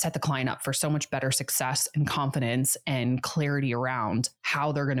 we're going to set the client up for so much better success and confidence and clarity around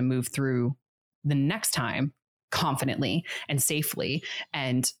how they're going to move through the next time confidently and safely,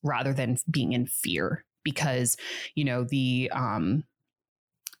 and rather than being in fear. Because, you know, the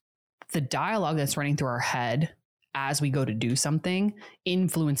dialogue that's running through our head as we go to do something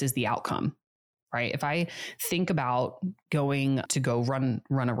influences the outcome, right? If I think about going to go run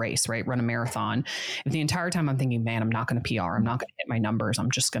a race, right? Run a marathon. If the entire time I'm thinking, man, I'm not going to PR, I'm not going to hit my numbers,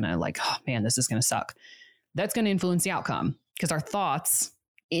 I'm just going to like, oh man, this is going to suck. That's going to influence the outcome because our thoughts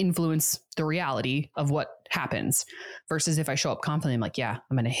influence the reality of what happens. Versus if I show up confident, I'm like, yeah,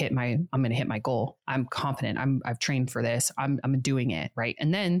 I'm going to hit my goal. I'm confident. I've trained for this. I'm doing it. Right.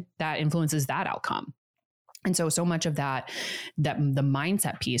 And then that influences that outcome. And so much of that the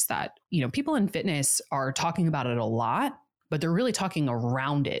mindset piece that, you know, people in fitness are talking about it a lot, but they're really talking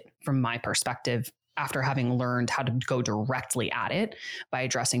around it from my perspective after having learned how to go directly at it by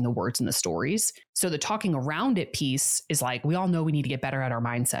addressing the words and the stories. So the talking around it piece is like, we all know we need to get better at our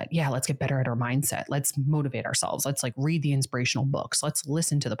mindset. Yeah, let's get better at our mindset. Let's motivate ourselves. Let's like read the inspirational books. Let's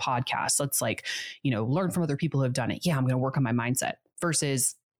listen to the podcasts. Let's like, you know, learn from other people who have done it. Yeah, I'm going to work on my mindset.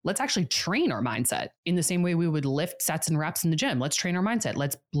 Versus let's actually train our mindset in the same way we would lift sets and reps in the gym. Let's train our mindset.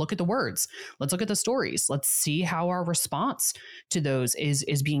 Let's look at the words. Let's look at the stories. Let's see how our response to those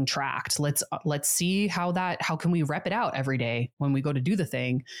is being tracked. Let's see how can we rep it out every day when we go to do the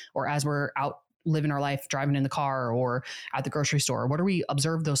thing, or as we're out living our life, driving in the car or at the grocery store. What do we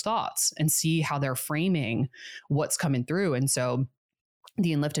observe those thoughts and see how they're framing what's coming through? And so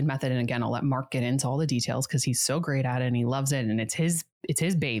the enlifted method, and again, I'll let Mark get into all the details because he's so great at it and he loves it and it's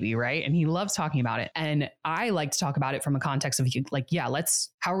his baby, right? And he loves talking about it. And I like to talk about it from a context of like, yeah,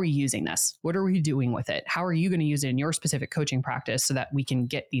 how are we using this? What are we doing with it? How are you going to use it in your specific coaching practice so that we can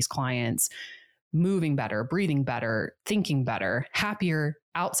get these clients moving better, breathing better, thinking better, happier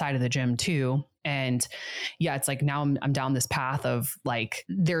outside of the gym too. And yeah, it's like now I'm down this path of like,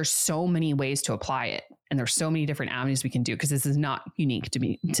 there's so many ways to apply it. And there's so many different avenues we can do because this is not unique to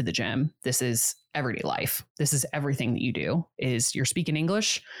the gym. This is everyday life. This is everything that you do is you're speaking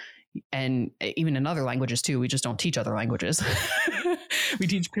English and even in other languages too. We just don't teach other languages. We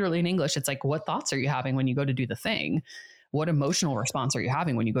teach purely in English. It's like, what thoughts are you having when you go to do the thing? What emotional response are you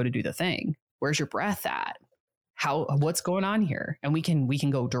having when you go to do the thing? Where's your breath at? What's going on here? And we can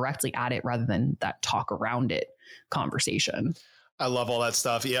go directly at it rather than that talk around it conversation. I love all that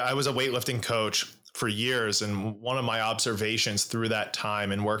stuff. Yeah. I was a weightlifting coach for years. And one of my observations through that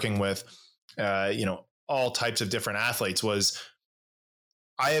time and working with, all types of different athletes was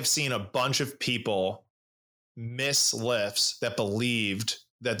I have seen a bunch of people miss lifts that believed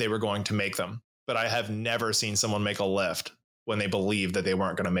that they were going to make them, but I have never seen someone make a lift when they believed that they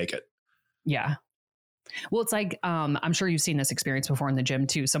weren't going to make it. Yeah. Well, it's like, I'm sure you've seen this experience before in the gym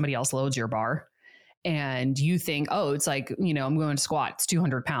too. Somebody else loads your bar and you think, oh, it's like, I'm going to squat, it's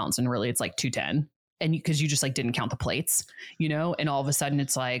 200 pounds. And really it's like 210. and because you just like didn't count the plates, you know, and all of a sudden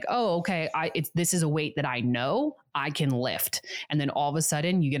it's like, oh, okay, this is a weight that I know I can lift. And then all of a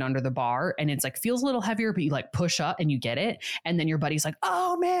sudden you get under the bar and it's like, feels a little heavier, but you like push up and you get it. And then your buddy's like,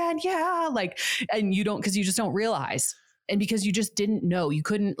 oh man, yeah. Like, and you don't, cause you just don't realize. And because you just didn't know, you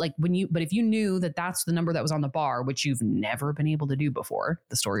couldn't like but if you knew that that's the number that was on the bar, which you've never been able to do before,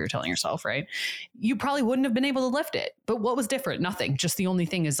 the story you're telling yourself, right? You probably wouldn't have been able to lift it. But what was different? Nothing. Just the only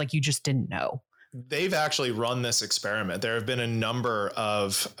thing is like, you just didn't know. They've actually run this experiment. There have been a number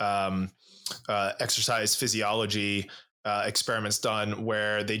of exercise physiology experiments done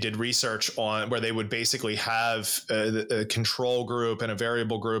where they did research on where they would basically have a control group and a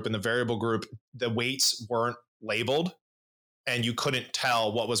variable group. And the variable group, the weights weren't labeled and you couldn't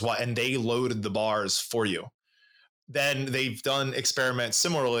tell what was what. And they loaded the bars for you. Then they've done experiments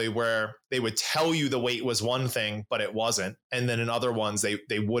similarly where they would tell you the weight was one thing, but it wasn't. And then in other ones,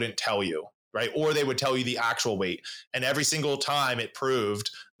 they wouldn't tell you. Right. Or they would tell you the actual weight. And every single time it proved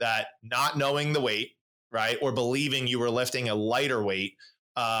that not knowing the weight, right, or believing you were lifting a lighter weight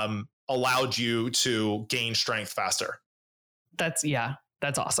allowed you to gain strength faster. That's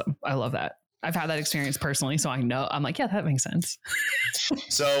awesome. I love that. I've had that experience personally. So I know, I'm like, yeah, that makes sense.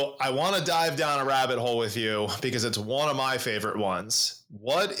 So I want to dive down a rabbit hole with you because it's one of my favorite ones.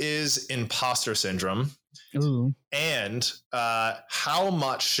 What is imposter syndrome? Ooh. And how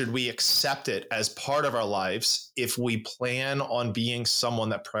much should we accept it as part of our lives if we plan on being someone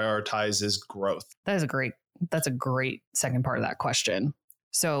that prioritizes growth? That's a great second part of that question.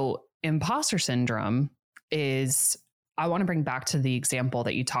 So imposter syndrome is, I want to bring back to the example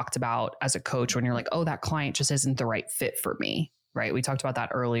that you talked about as a coach when you're like, oh, that client just isn't the right fit for me, right? We talked about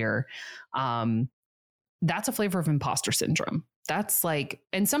that earlier. That's a flavor of imposter syndrome. That's like,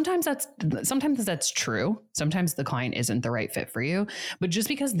 and sometimes that's true. Sometimes the client isn't the right fit for you, but just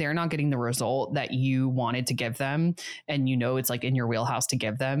because they're not getting the result that you wanted to give them, and you know, it's like in your wheelhouse to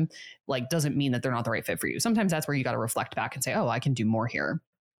give them, like, doesn't mean that they're not the right fit for you. Sometimes that's where you got to reflect back and say, oh, I can do more here.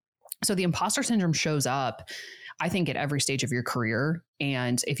 So the imposter syndrome shows up, I think, at every stage of your career.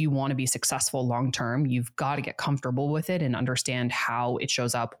 And if you want to be successful long-term, you've got to get comfortable with it and understand how it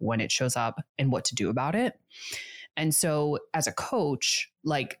shows up, when it shows up, and what to do about it. And so as a coach,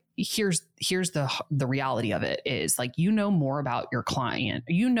 like, here's the reality of it is, like, you know more about your client,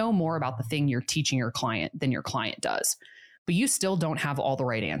 you know more about the thing you're teaching your client than your client does, but you still don't have all the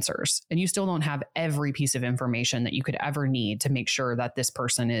right answers. And you still don't have every piece of information that you could ever need to make sure that this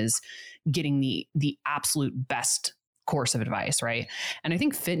person is getting the absolute best course of advice, right? And I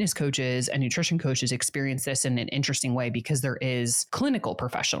think fitness coaches and nutrition coaches experience this in an interesting way because there is clinical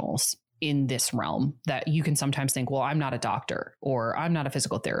professionals in this realm that you can sometimes think, well, I'm not a doctor, or I'm not a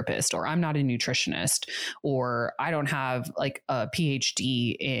physical therapist, or I'm not a nutritionist, or I don't have like a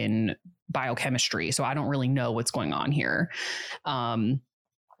PhD in biochemistry, so I don't really know what's going on here.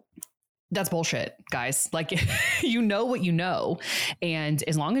 That's bullshit, guys. Like, you know what you know. And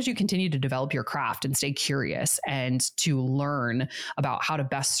as long as you continue to develop your craft and stay curious and to learn about how to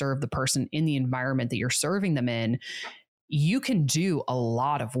best serve the person in the environment that you're serving them in, you can do a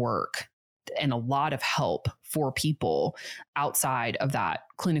lot of work and a lot of help for people outside of that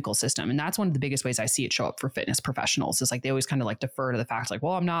clinical system. And that's one of the biggest ways I see it show up for fitness professionals, is like, they always kind of like defer to the fact, like,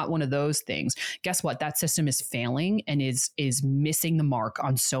 well, I'm not one of those things. Guess what? That system is failing and is missing the mark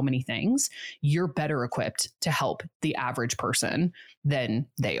on so many things. You're better equipped to help the average person than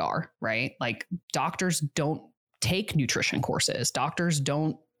they are, right? Like, doctors don't take nutrition courses. Doctors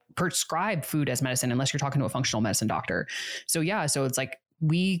don't prescribe food as medicine unless you're talking to a functional medicine doctor. So yeah, so it's like,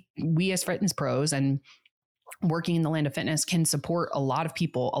 we as fitness pros and working in the land of fitness can support a lot of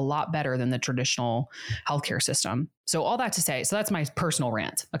people a lot better than the traditional healthcare system. So all that to say, so that's my personal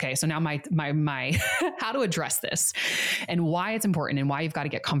rant. Okay. So now my how to address this and why it's important and why you've got to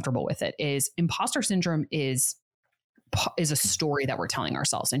get comfortable with it is, imposter syndrome is a story that we're telling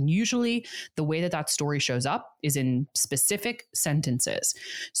ourselves. And usually the way that story shows up is in specific sentences.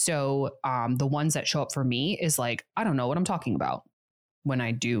 So the ones that show up for me is like, I don't know what I'm talking about, when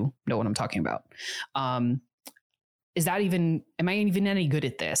I do know what I'm talking about. Am I even any good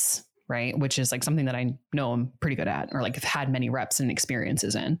at this? Right. Which is like something that I know I'm pretty good at, or like have had many reps and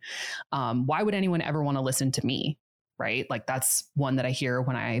experiences in. Why would anyone ever want to listen to me? Right. Like, that's one that I hear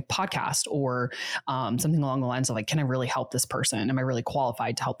when I podcast, or something along the lines of like, can I really help this person? Am I really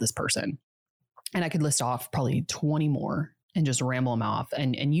qualified to help this person? And I could list off probably 20 more and just ramble them off.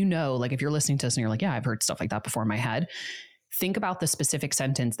 And you know, like, if you're listening to this and you're like, yeah, I've heard stuff like that before in my head, think about the specific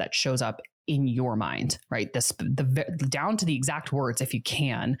sentence that shows up in your mind, right? Down to the exact words if you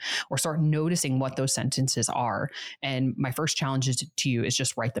can, or start noticing what those sentences are. And my first challenge to you is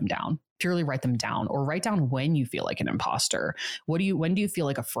just write them down. Purely write them down, or write down when you feel like an imposter. When do you feel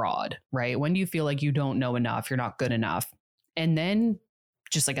like a fraud, right? When do you feel like you don't know enough, you're not good enough? And then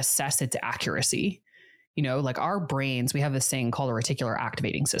just like assess its accuracy. Like our brains, we have this thing called a reticular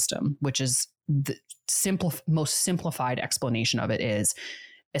activating system, which is the most simplified explanation of it is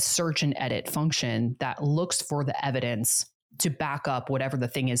a search and edit function that looks for the evidence to back up whatever the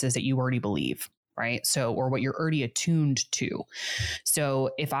thing is that you already believe, right? So, or what you're already attuned to.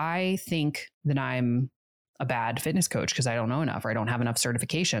 So if I think that I'm a bad fitness coach because I don't know enough, or I don't have enough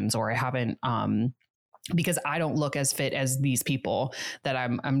certifications, or I haven't, because I don't look as fit as these people that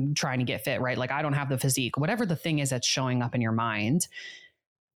I'm trying to get fit, right? Like I don't have the physique, whatever the thing is that's showing up in your mind,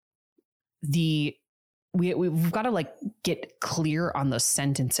 we've got to like get clear on those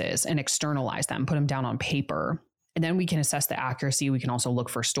sentences and externalize them, put them down on paper. And then we can assess the accuracy. We can also look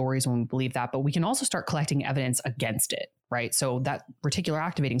for stories when we believe that, but we can also start collecting evidence against it, right? So that reticular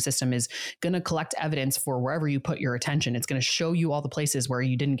activating system is going to collect evidence for wherever you put your attention. It's going to show you all the places where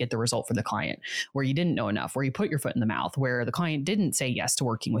you didn't get the result for the client, where you didn't know enough, where you put your foot in the mouth, where the client didn't say yes to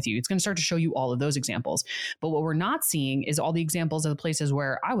working with you. It's going to start to show you all of those examples. But what we're not seeing is all the examples of the places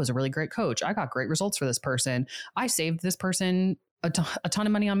where I was a really great coach. I got great results for this person. I saved this person a ton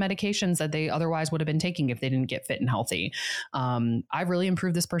of money on medications that they otherwise would have been taking if they didn't get fit and healthy. I've really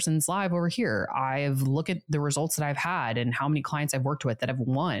improved this person's life over here. I've looked at the results that I've had and how many clients I've worked with that have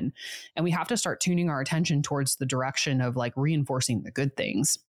won. And we have to start tuning our attention towards the direction of like reinforcing the good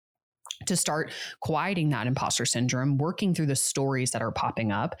things, to start quieting that imposter syndrome, working through the stories that are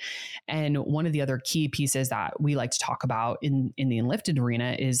popping up. And one of the other key pieces that we like to talk about in the enlifted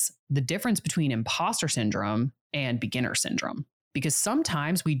arena is the difference between imposter syndrome and beginner syndrome. Because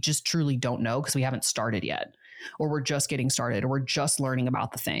sometimes we just truly don't know because we haven't started yet, or we're just getting started, or we're just learning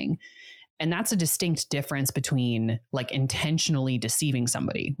about the thing. And that's a distinct difference between like intentionally deceiving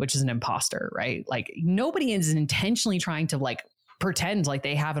somebody, which is an imposter, right? Like nobody is intentionally trying to like pretend like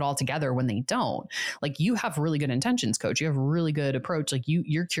they have it all together when they don't. Like you have really good intentions, coach. You have a really good approach. Like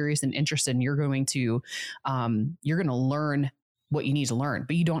you're curious and interested, and you're going to learn what you need to learn,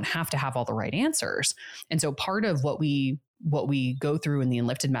 but you don't have to have all the right answers. And so part of what we go through in the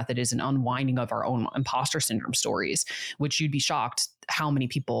enlifted method is an unwinding of our own imposter syndrome stories, which you'd be shocked how many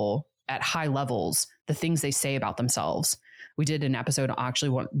people at high levels, the things they say about themselves. We did an episode,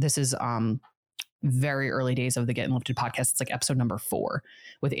 actually, this is very early days of the Get Enlifted podcast. It's like episode number 4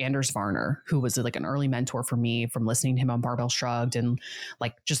 with Anders Varner, who was like an early mentor for me from listening to him on Barbell Shrugged and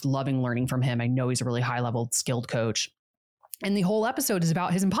like just loving learning from him. I know he's a really high level skilled coach. And the whole episode is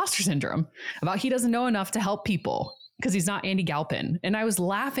about his imposter syndrome, about he doesn't know enough to help people because he's not Andy Galpin. And I was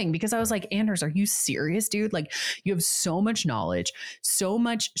laughing because I was like, Anders, are you serious, dude? Like you have so much knowledge, so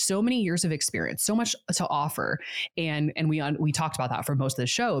many years of experience, so much to offer. And we talked about that for most of the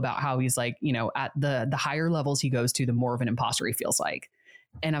show, about how he's like, at the higher levels he goes to, the more of an imposter he feels like.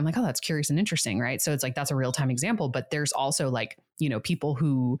 And I'm like, oh, that's curious and interesting, right? So it's like, that's a real-time example. But there's also like, people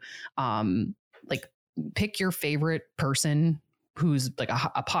who like pick your favorite person who's like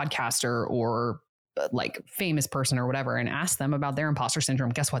a podcaster or like famous person or whatever, and ask them about their imposter syndrome.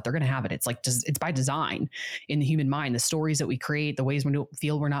 Guess what? They're going to have it. It's like, it's by design in the human mind, the stories that we create, the ways we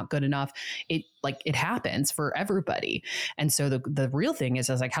feel we're not good enough. It happens for everybody. And so the real thing is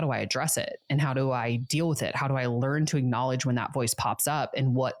like, how do I address it? And how do I deal with it? How do I learn to acknowledge when that voice pops up,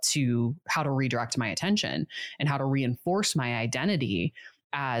 and how to redirect my attention, and how to reinforce my identity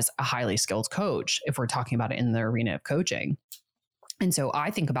as a highly skilled coach, if we're talking about it in the arena of coaching. And so I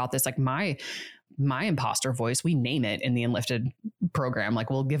think about this, like my imposter voice, we name it in the Enlifted program. Like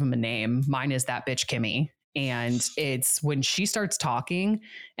we'll give them a name. Mine is that bitch Kimmy. And it's when she starts talking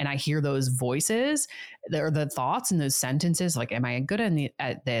and I hear those voices, the thoughts and those sentences, like, am I good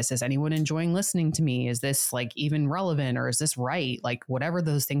at this? Is anyone enjoying listening to me? Is this like even relevant, or is this right? Like whatever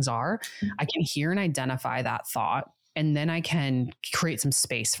those things are, I can hear and identify that thought, and then I can create some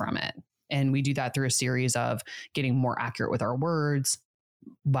space from it. And we do that through a series of getting more accurate with our words,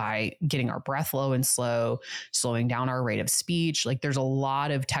 by getting our breath low and slow, slowing down our rate of speech. Like there's a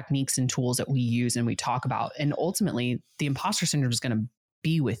lot of techniques and tools that we use and we talk about. And ultimately the imposter syndrome is going to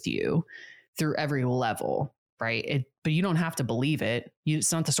be with you through every level, right? But you don't have to believe it.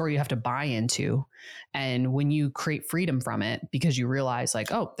 It's not the story you have to buy into. And when you create freedom from it, because you realize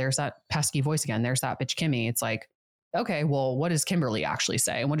like, oh, there's that pesky voice again, there's that bitch Kimmy. It's like, okay, well, what does Kimberly actually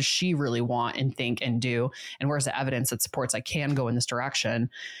say? And what does she really want and think and do? And where's the evidence that supports I can go in this direction?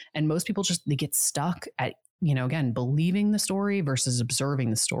 And most people they get stuck at, again, believing the story versus observing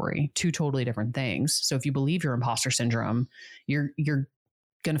the story, two totally different things. So if you believe your imposter syndrome, you're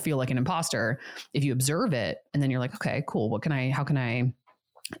going to feel like an imposter. If you observe it and then you're like, okay, cool.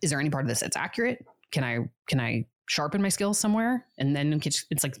 Is there any part of this that's accurate? Can I sharpen my skills somewhere? And then it's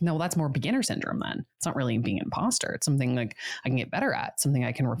like, no, that's more beginner syndrome then. It's not really being an imposter. It's something like I can get better at, something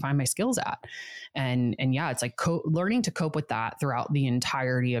I can refine my skills at. And yeah, it's like learning to cope with that throughout the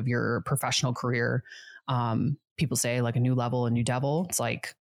entirety of your professional career. People say like a new level, a new devil. It's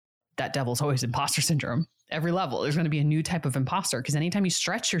like that devil's always imposter syndrome. Every level, there's going to be a new type of imposter, because anytime you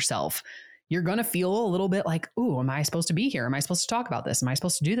stretch yourself, you're going to feel a little bit like, ooh, am I supposed to be here? Am I supposed to talk about this? Am I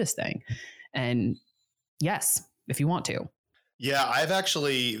supposed to do this thing? And yes, if you want to. Yeah, I've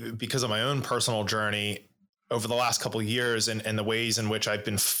actually, because of my own personal journey over the last couple of years and the ways in which I've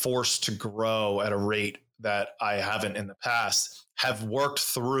been forced to grow at a rate that I haven't in the past, have worked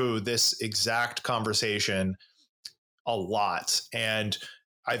through this exact conversation a lot. And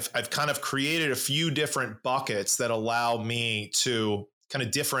I've kind of created a few different buckets that allow me to kind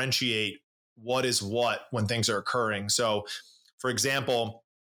of differentiate what is what when things are occurring. So, for example,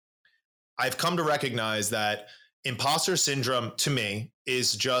 I've come to recognize that imposter syndrome to me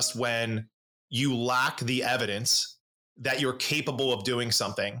is just when you lack the evidence that you're capable of doing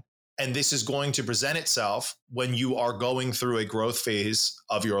something. And this is going to present itself when you are going through a growth phase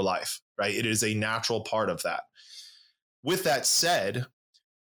of your life, right? It is a natural part of that. With that said,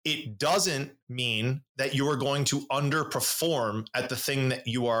 it doesn't mean that you are going to underperform at the thing that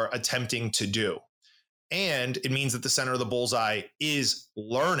you are attempting to do. And it means that the center of the bullseye is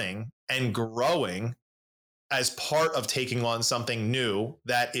learning and growing as part of taking on something new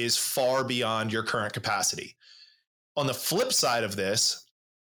that is far beyond your current capacity. On the flip side of this,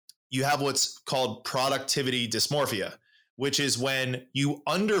 you have what's called productivity dysmorphia, which is when you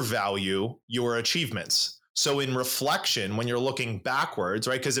undervalue your achievements. So in reflection, when you're looking backwards,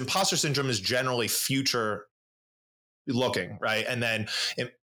 right? Because imposter syndrome is generally future looking, right? And then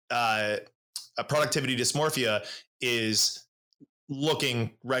productivity dysmorphia is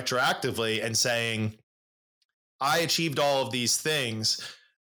looking retroactively and saying, I achieved all of these things,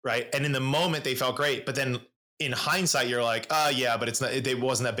 right? And in the moment they felt great, but then in hindsight, you're like, yeah, but it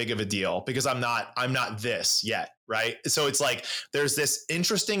wasn't that big of a deal because I'm not this yet, right? So it's like there's this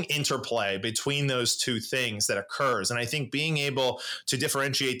interesting interplay between those two things that occurs. And I think being able to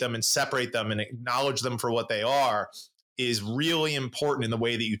differentiate them and separate them and acknowledge them for what they are is really important in the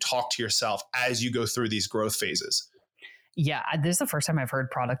way that you talk to yourself as you go through these growth phases. Yeah, this is the first time I've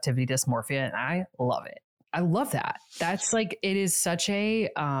heard productivity dysmorphia, and I love it. I love that. That's like, it is such a,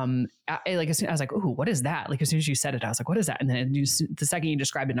 like, as soon I was like, ooh, what is that? Like, as soon as you said it, I was like, what is that? And then the second you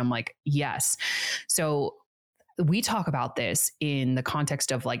described it, I'm like, yes. So we talk about this in the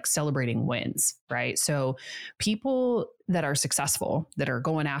context of like celebrating wins, right? So people that are successful, that are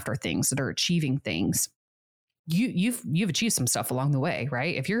going after things, that are achieving things, you've achieved some stuff along the way,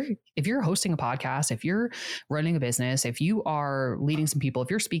 right? If you're hosting a podcast, if you're running a business, if you are leading some people, if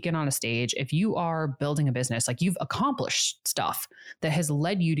you're speaking on a stage, if you are building a business, like you've accomplished stuff that has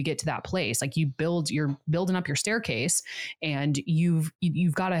led you to get to that place. Like you're building up your staircase, and you've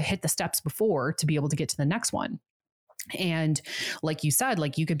got to hit the steps before to be able to get to the next one. And like you said,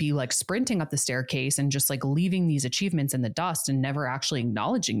 like you could be like sprinting up the staircase and just like leaving these achievements in the dust and never actually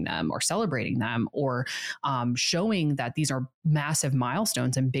acknowledging them or celebrating them or showing that these are massive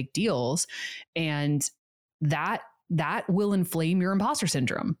milestones and big deals. And that will inflame your imposter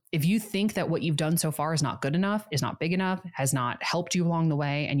syndrome. If you think that what you've done so far is not good enough, is not big enough, has not helped you along the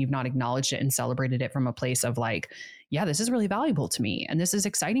way, and you've not acknowledged it and celebrated it from a place of like, yeah, this is really valuable to me, and this is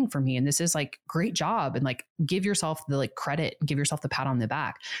exciting for me, and this is like great job, and like give yourself the like credit, give yourself the pat on the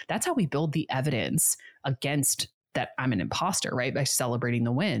back. That's how we build the evidence against that I'm an imposter, right? By celebrating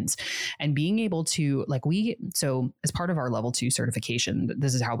the wins and being able to so as part of our level 2 certification,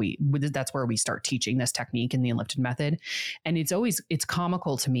 that's where we start teaching this technique in the enlifted method. And it's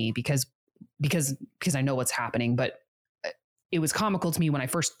comical to me because I know what's happening, but it was comical to me when I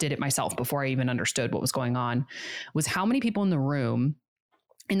first did it myself before I even understood what was going on, was how many people in the room,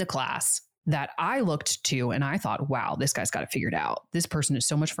 in the class, that I looked to and I thought, wow, this guy's got it figured out. This person is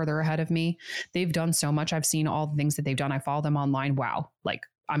so much further ahead of me. They've done so much. I've seen all the things that they've done. I follow them online. Wow. Like,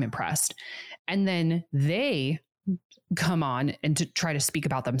 I'm impressed. And then they come on and to try to speak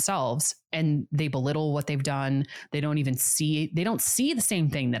about themselves, and they belittle what they've done. They don't see the same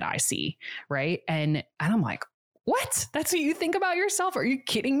thing that I see. Right. And I'm like, what? That's what you think about yourself? Are you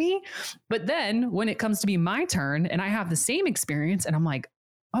kidding me? But then when it comes to be my turn and I have the same experience and I'm like,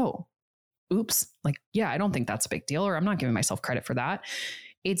 oh, oops, like, yeah, I don't think that's a big deal, or I'm not giving myself credit for that.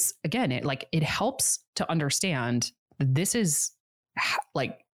 It's again, it helps to understand that this is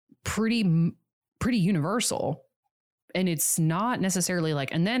like pretty universal. And it's not necessarily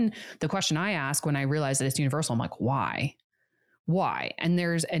like, and then the question I ask when I realize that it's universal, I'm like, why? And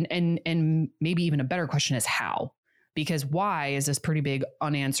there's, and maybe even a better question is how, because why is this pretty big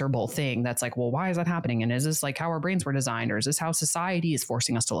unanswerable thing that's like, well, why is that happening? And is this like how our brains were designed, or is this how society is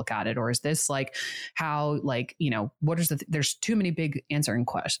forcing us to look at it? Or is this like how, like, what is there's too many big answering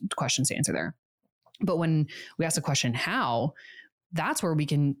questions to answer there. But when we ask the question, how, that's where we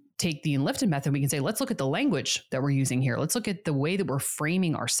can take the enlifted method. We can say, let's look at the language that we're using here. Let's look at the way that we're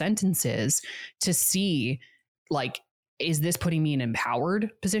framing our sentences to see, like, is this putting me in an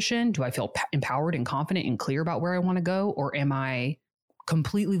empowered position? Do I feel empowered and confident and clear about where I want to go? Or am I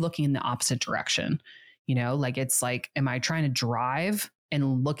completely looking in the opposite direction? Like, it's like, am I trying to drive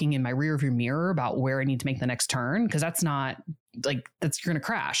and looking in my rearview mirror about where I need to make the next turn? Because that's not like, you're going to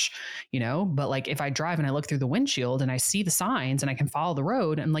crash, but like if I drive and I look through the windshield and I see the signs and I can follow the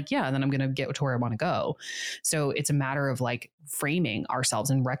road, and like, yeah, then I'm going to get to where I want to go. So it's a matter of like framing ourselves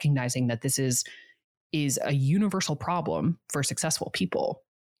and recognizing that this is a universal problem for successful people.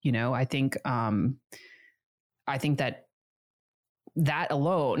 I think that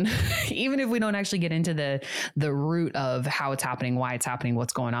alone, even if we don't actually get into the root of how it's happening, why it's happening,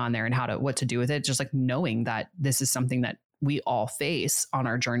 what's going on there, and what to do with it, just like knowing that this is something that we all face on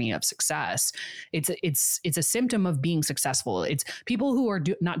our journey of success. It's a symptom of being successful. It's people who are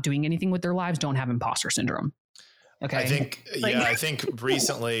not doing anything with their lives don't have imposter syndrome. Okay. I think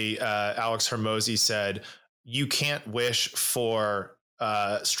recently Alex Hermosi said, you can't wish for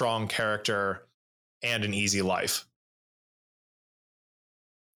strong character and an easy life.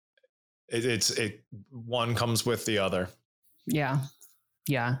 It one comes with the other. Yeah.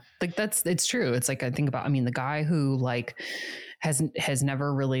 Like it's true. It's like, I think about, the guy who like has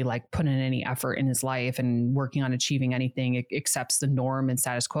never really like put in any effort in his life and working on achieving anything, accepts the norm and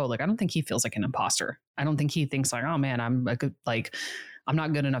status quo. Like, I don't think he feels like an imposter. I don't think he thinks like, oh man, I'm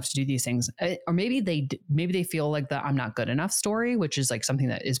not good enough to do these things. Or maybe they feel like the I'm not good enough story, which is like something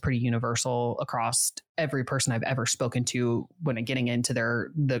that is pretty universal across every person I've ever spoken to when getting into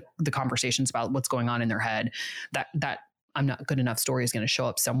the conversations about what's going on in their head, that I'm not good enough story is going to show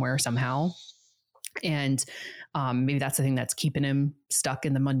up somewhere, somehow. And maybe that's the thing that's keeping him stuck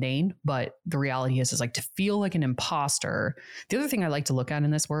in the mundane. But the reality is like, to feel like an imposter. The other thing I like to look at in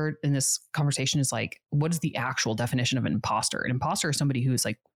this conversation is like, what is the actual definition of an imposter? An imposter is somebody who's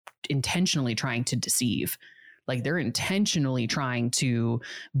like intentionally trying to deceive. Like, they're intentionally trying to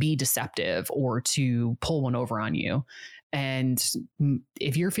be deceptive or to pull one over on you. And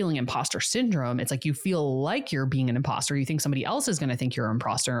if you're feeling imposter syndrome, it's like you feel like you're being an imposter. You think somebody else is going to think you're an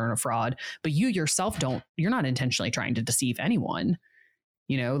imposter or a fraud, but you yourself you're not intentionally trying to deceive anyone.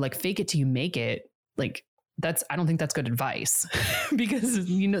 Like, fake it till you make it. Like, I don't think that's good advice because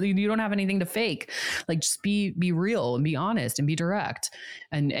you don't have anything to fake. Like, just be real and be honest and be direct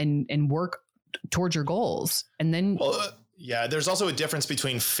and work towards your goals. And then yeah, there's also a difference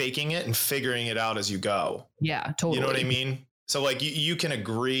between faking it and figuring it out as you go. Yeah, totally. You know what I mean? So like you can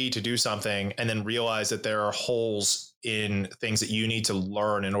agree to do something and then realize that there are holes in things that you need to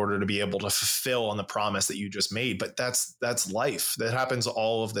learn in order to be able to fulfill on the promise that you just made. But that's life. That happens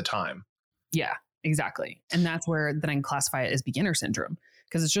all of the time. Yeah, exactly. And that's where then I can classify it as beginner syndrome,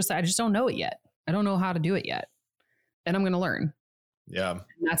 because it's just, I just don't know it yet. I don't know how to do it yet. And I'm going to learn. Yeah.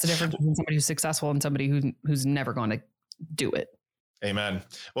 And that's the difference between somebody who's successful and somebody who's never going to do it. Amen.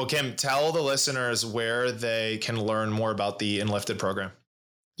 Well, Kim, tell the listeners where they can learn more about the Enlifted program.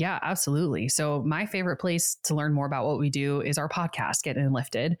 Yeah, absolutely. So my favorite place to learn more about what we do is our podcast, Get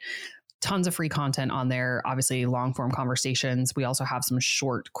Enlifted. Tons of free content on there, obviously long form conversations. We also have some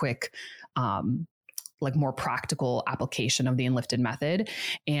short, quick, like more practical application of the enlifted method.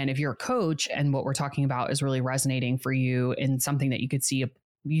 And if you're a coach and what we're talking about is really resonating for you in something that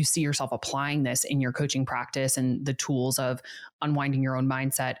you see yourself applying this in your coaching practice and the tools of unwinding your own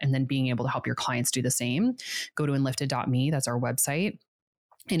mindset and then being able to help your clients do the same, go to enlifted.me. That's our website.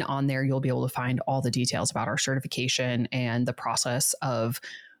 And on there, you'll be able to find all the details about our certification and the process of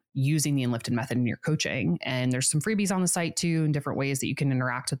using the enlifted method in your coaching. And there's some freebies on the site too, and different ways that you can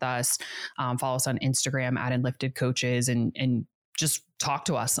interact with us. Follow us on Instagram at enlifted coaches and just talk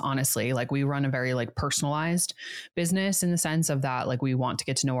to us, honestly. Like, we run a very like personalized business in the sense of that, like, we want to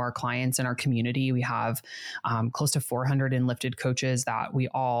get to know our clients and our community. We have close to 400 enlifted coaches that we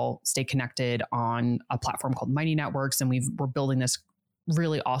all stay connected on a platform called Mighty Networks. And we're building this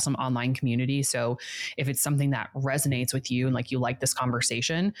really awesome online community. So if it's something that resonates with you and like you like this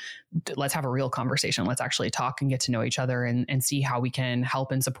conversation, let's have a real conversation. Let's actually talk and get to know each other and see how we can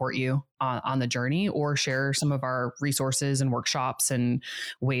help and support you on the journey, or share some of our resources and workshops and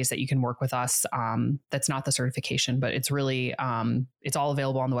ways that you can work with us. That's not the certification, but it's really, it's all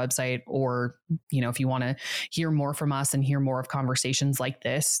available on the website. Or, if you want to hear more from us and hear more of conversations like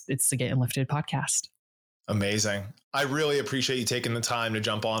this, it's the Get Enlifted podcast. Amazing. I really appreciate you taking the time to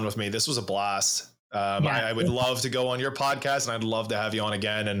jump on with me. This was a blast. I would love to go on your podcast, and I'd love to have you on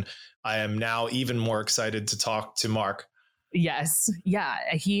again. And I am now even more excited to talk to Mark. Yes. Yeah.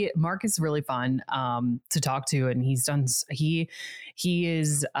 Mark is really fun to talk to, and he's a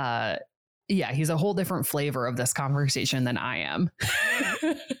whole different flavor of this conversation than I am.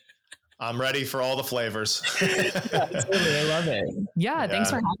 I'm ready for all the flavors. Absolutely. I love it. Yeah. Thanks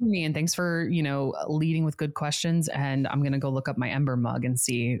for having me. And thanks for, leading with good questions. And I'm going to go look up my Ember mug and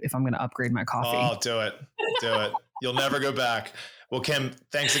see if I'm going to upgrade my coffee. Oh, do it. You'll never go back. Well, Kim,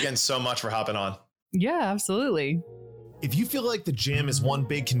 thanks again so much for hopping on. Yeah, absolutely. If you feel like the gym is one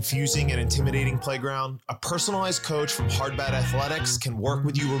big confusing and intimidating playground, a personalized coach from Hardbat Athletics can work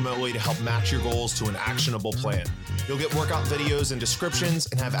with you remotely to help match your goals to an actionable plan. You'll get workout videos and descriptions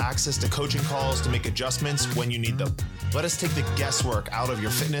and have access to coaching calls to make adjustments when you need them. Let us take the guesswork out of your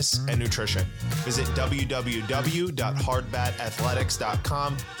fitness and nutrition. Visit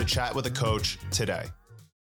www.hardbatathletics.com to chat with a coach today.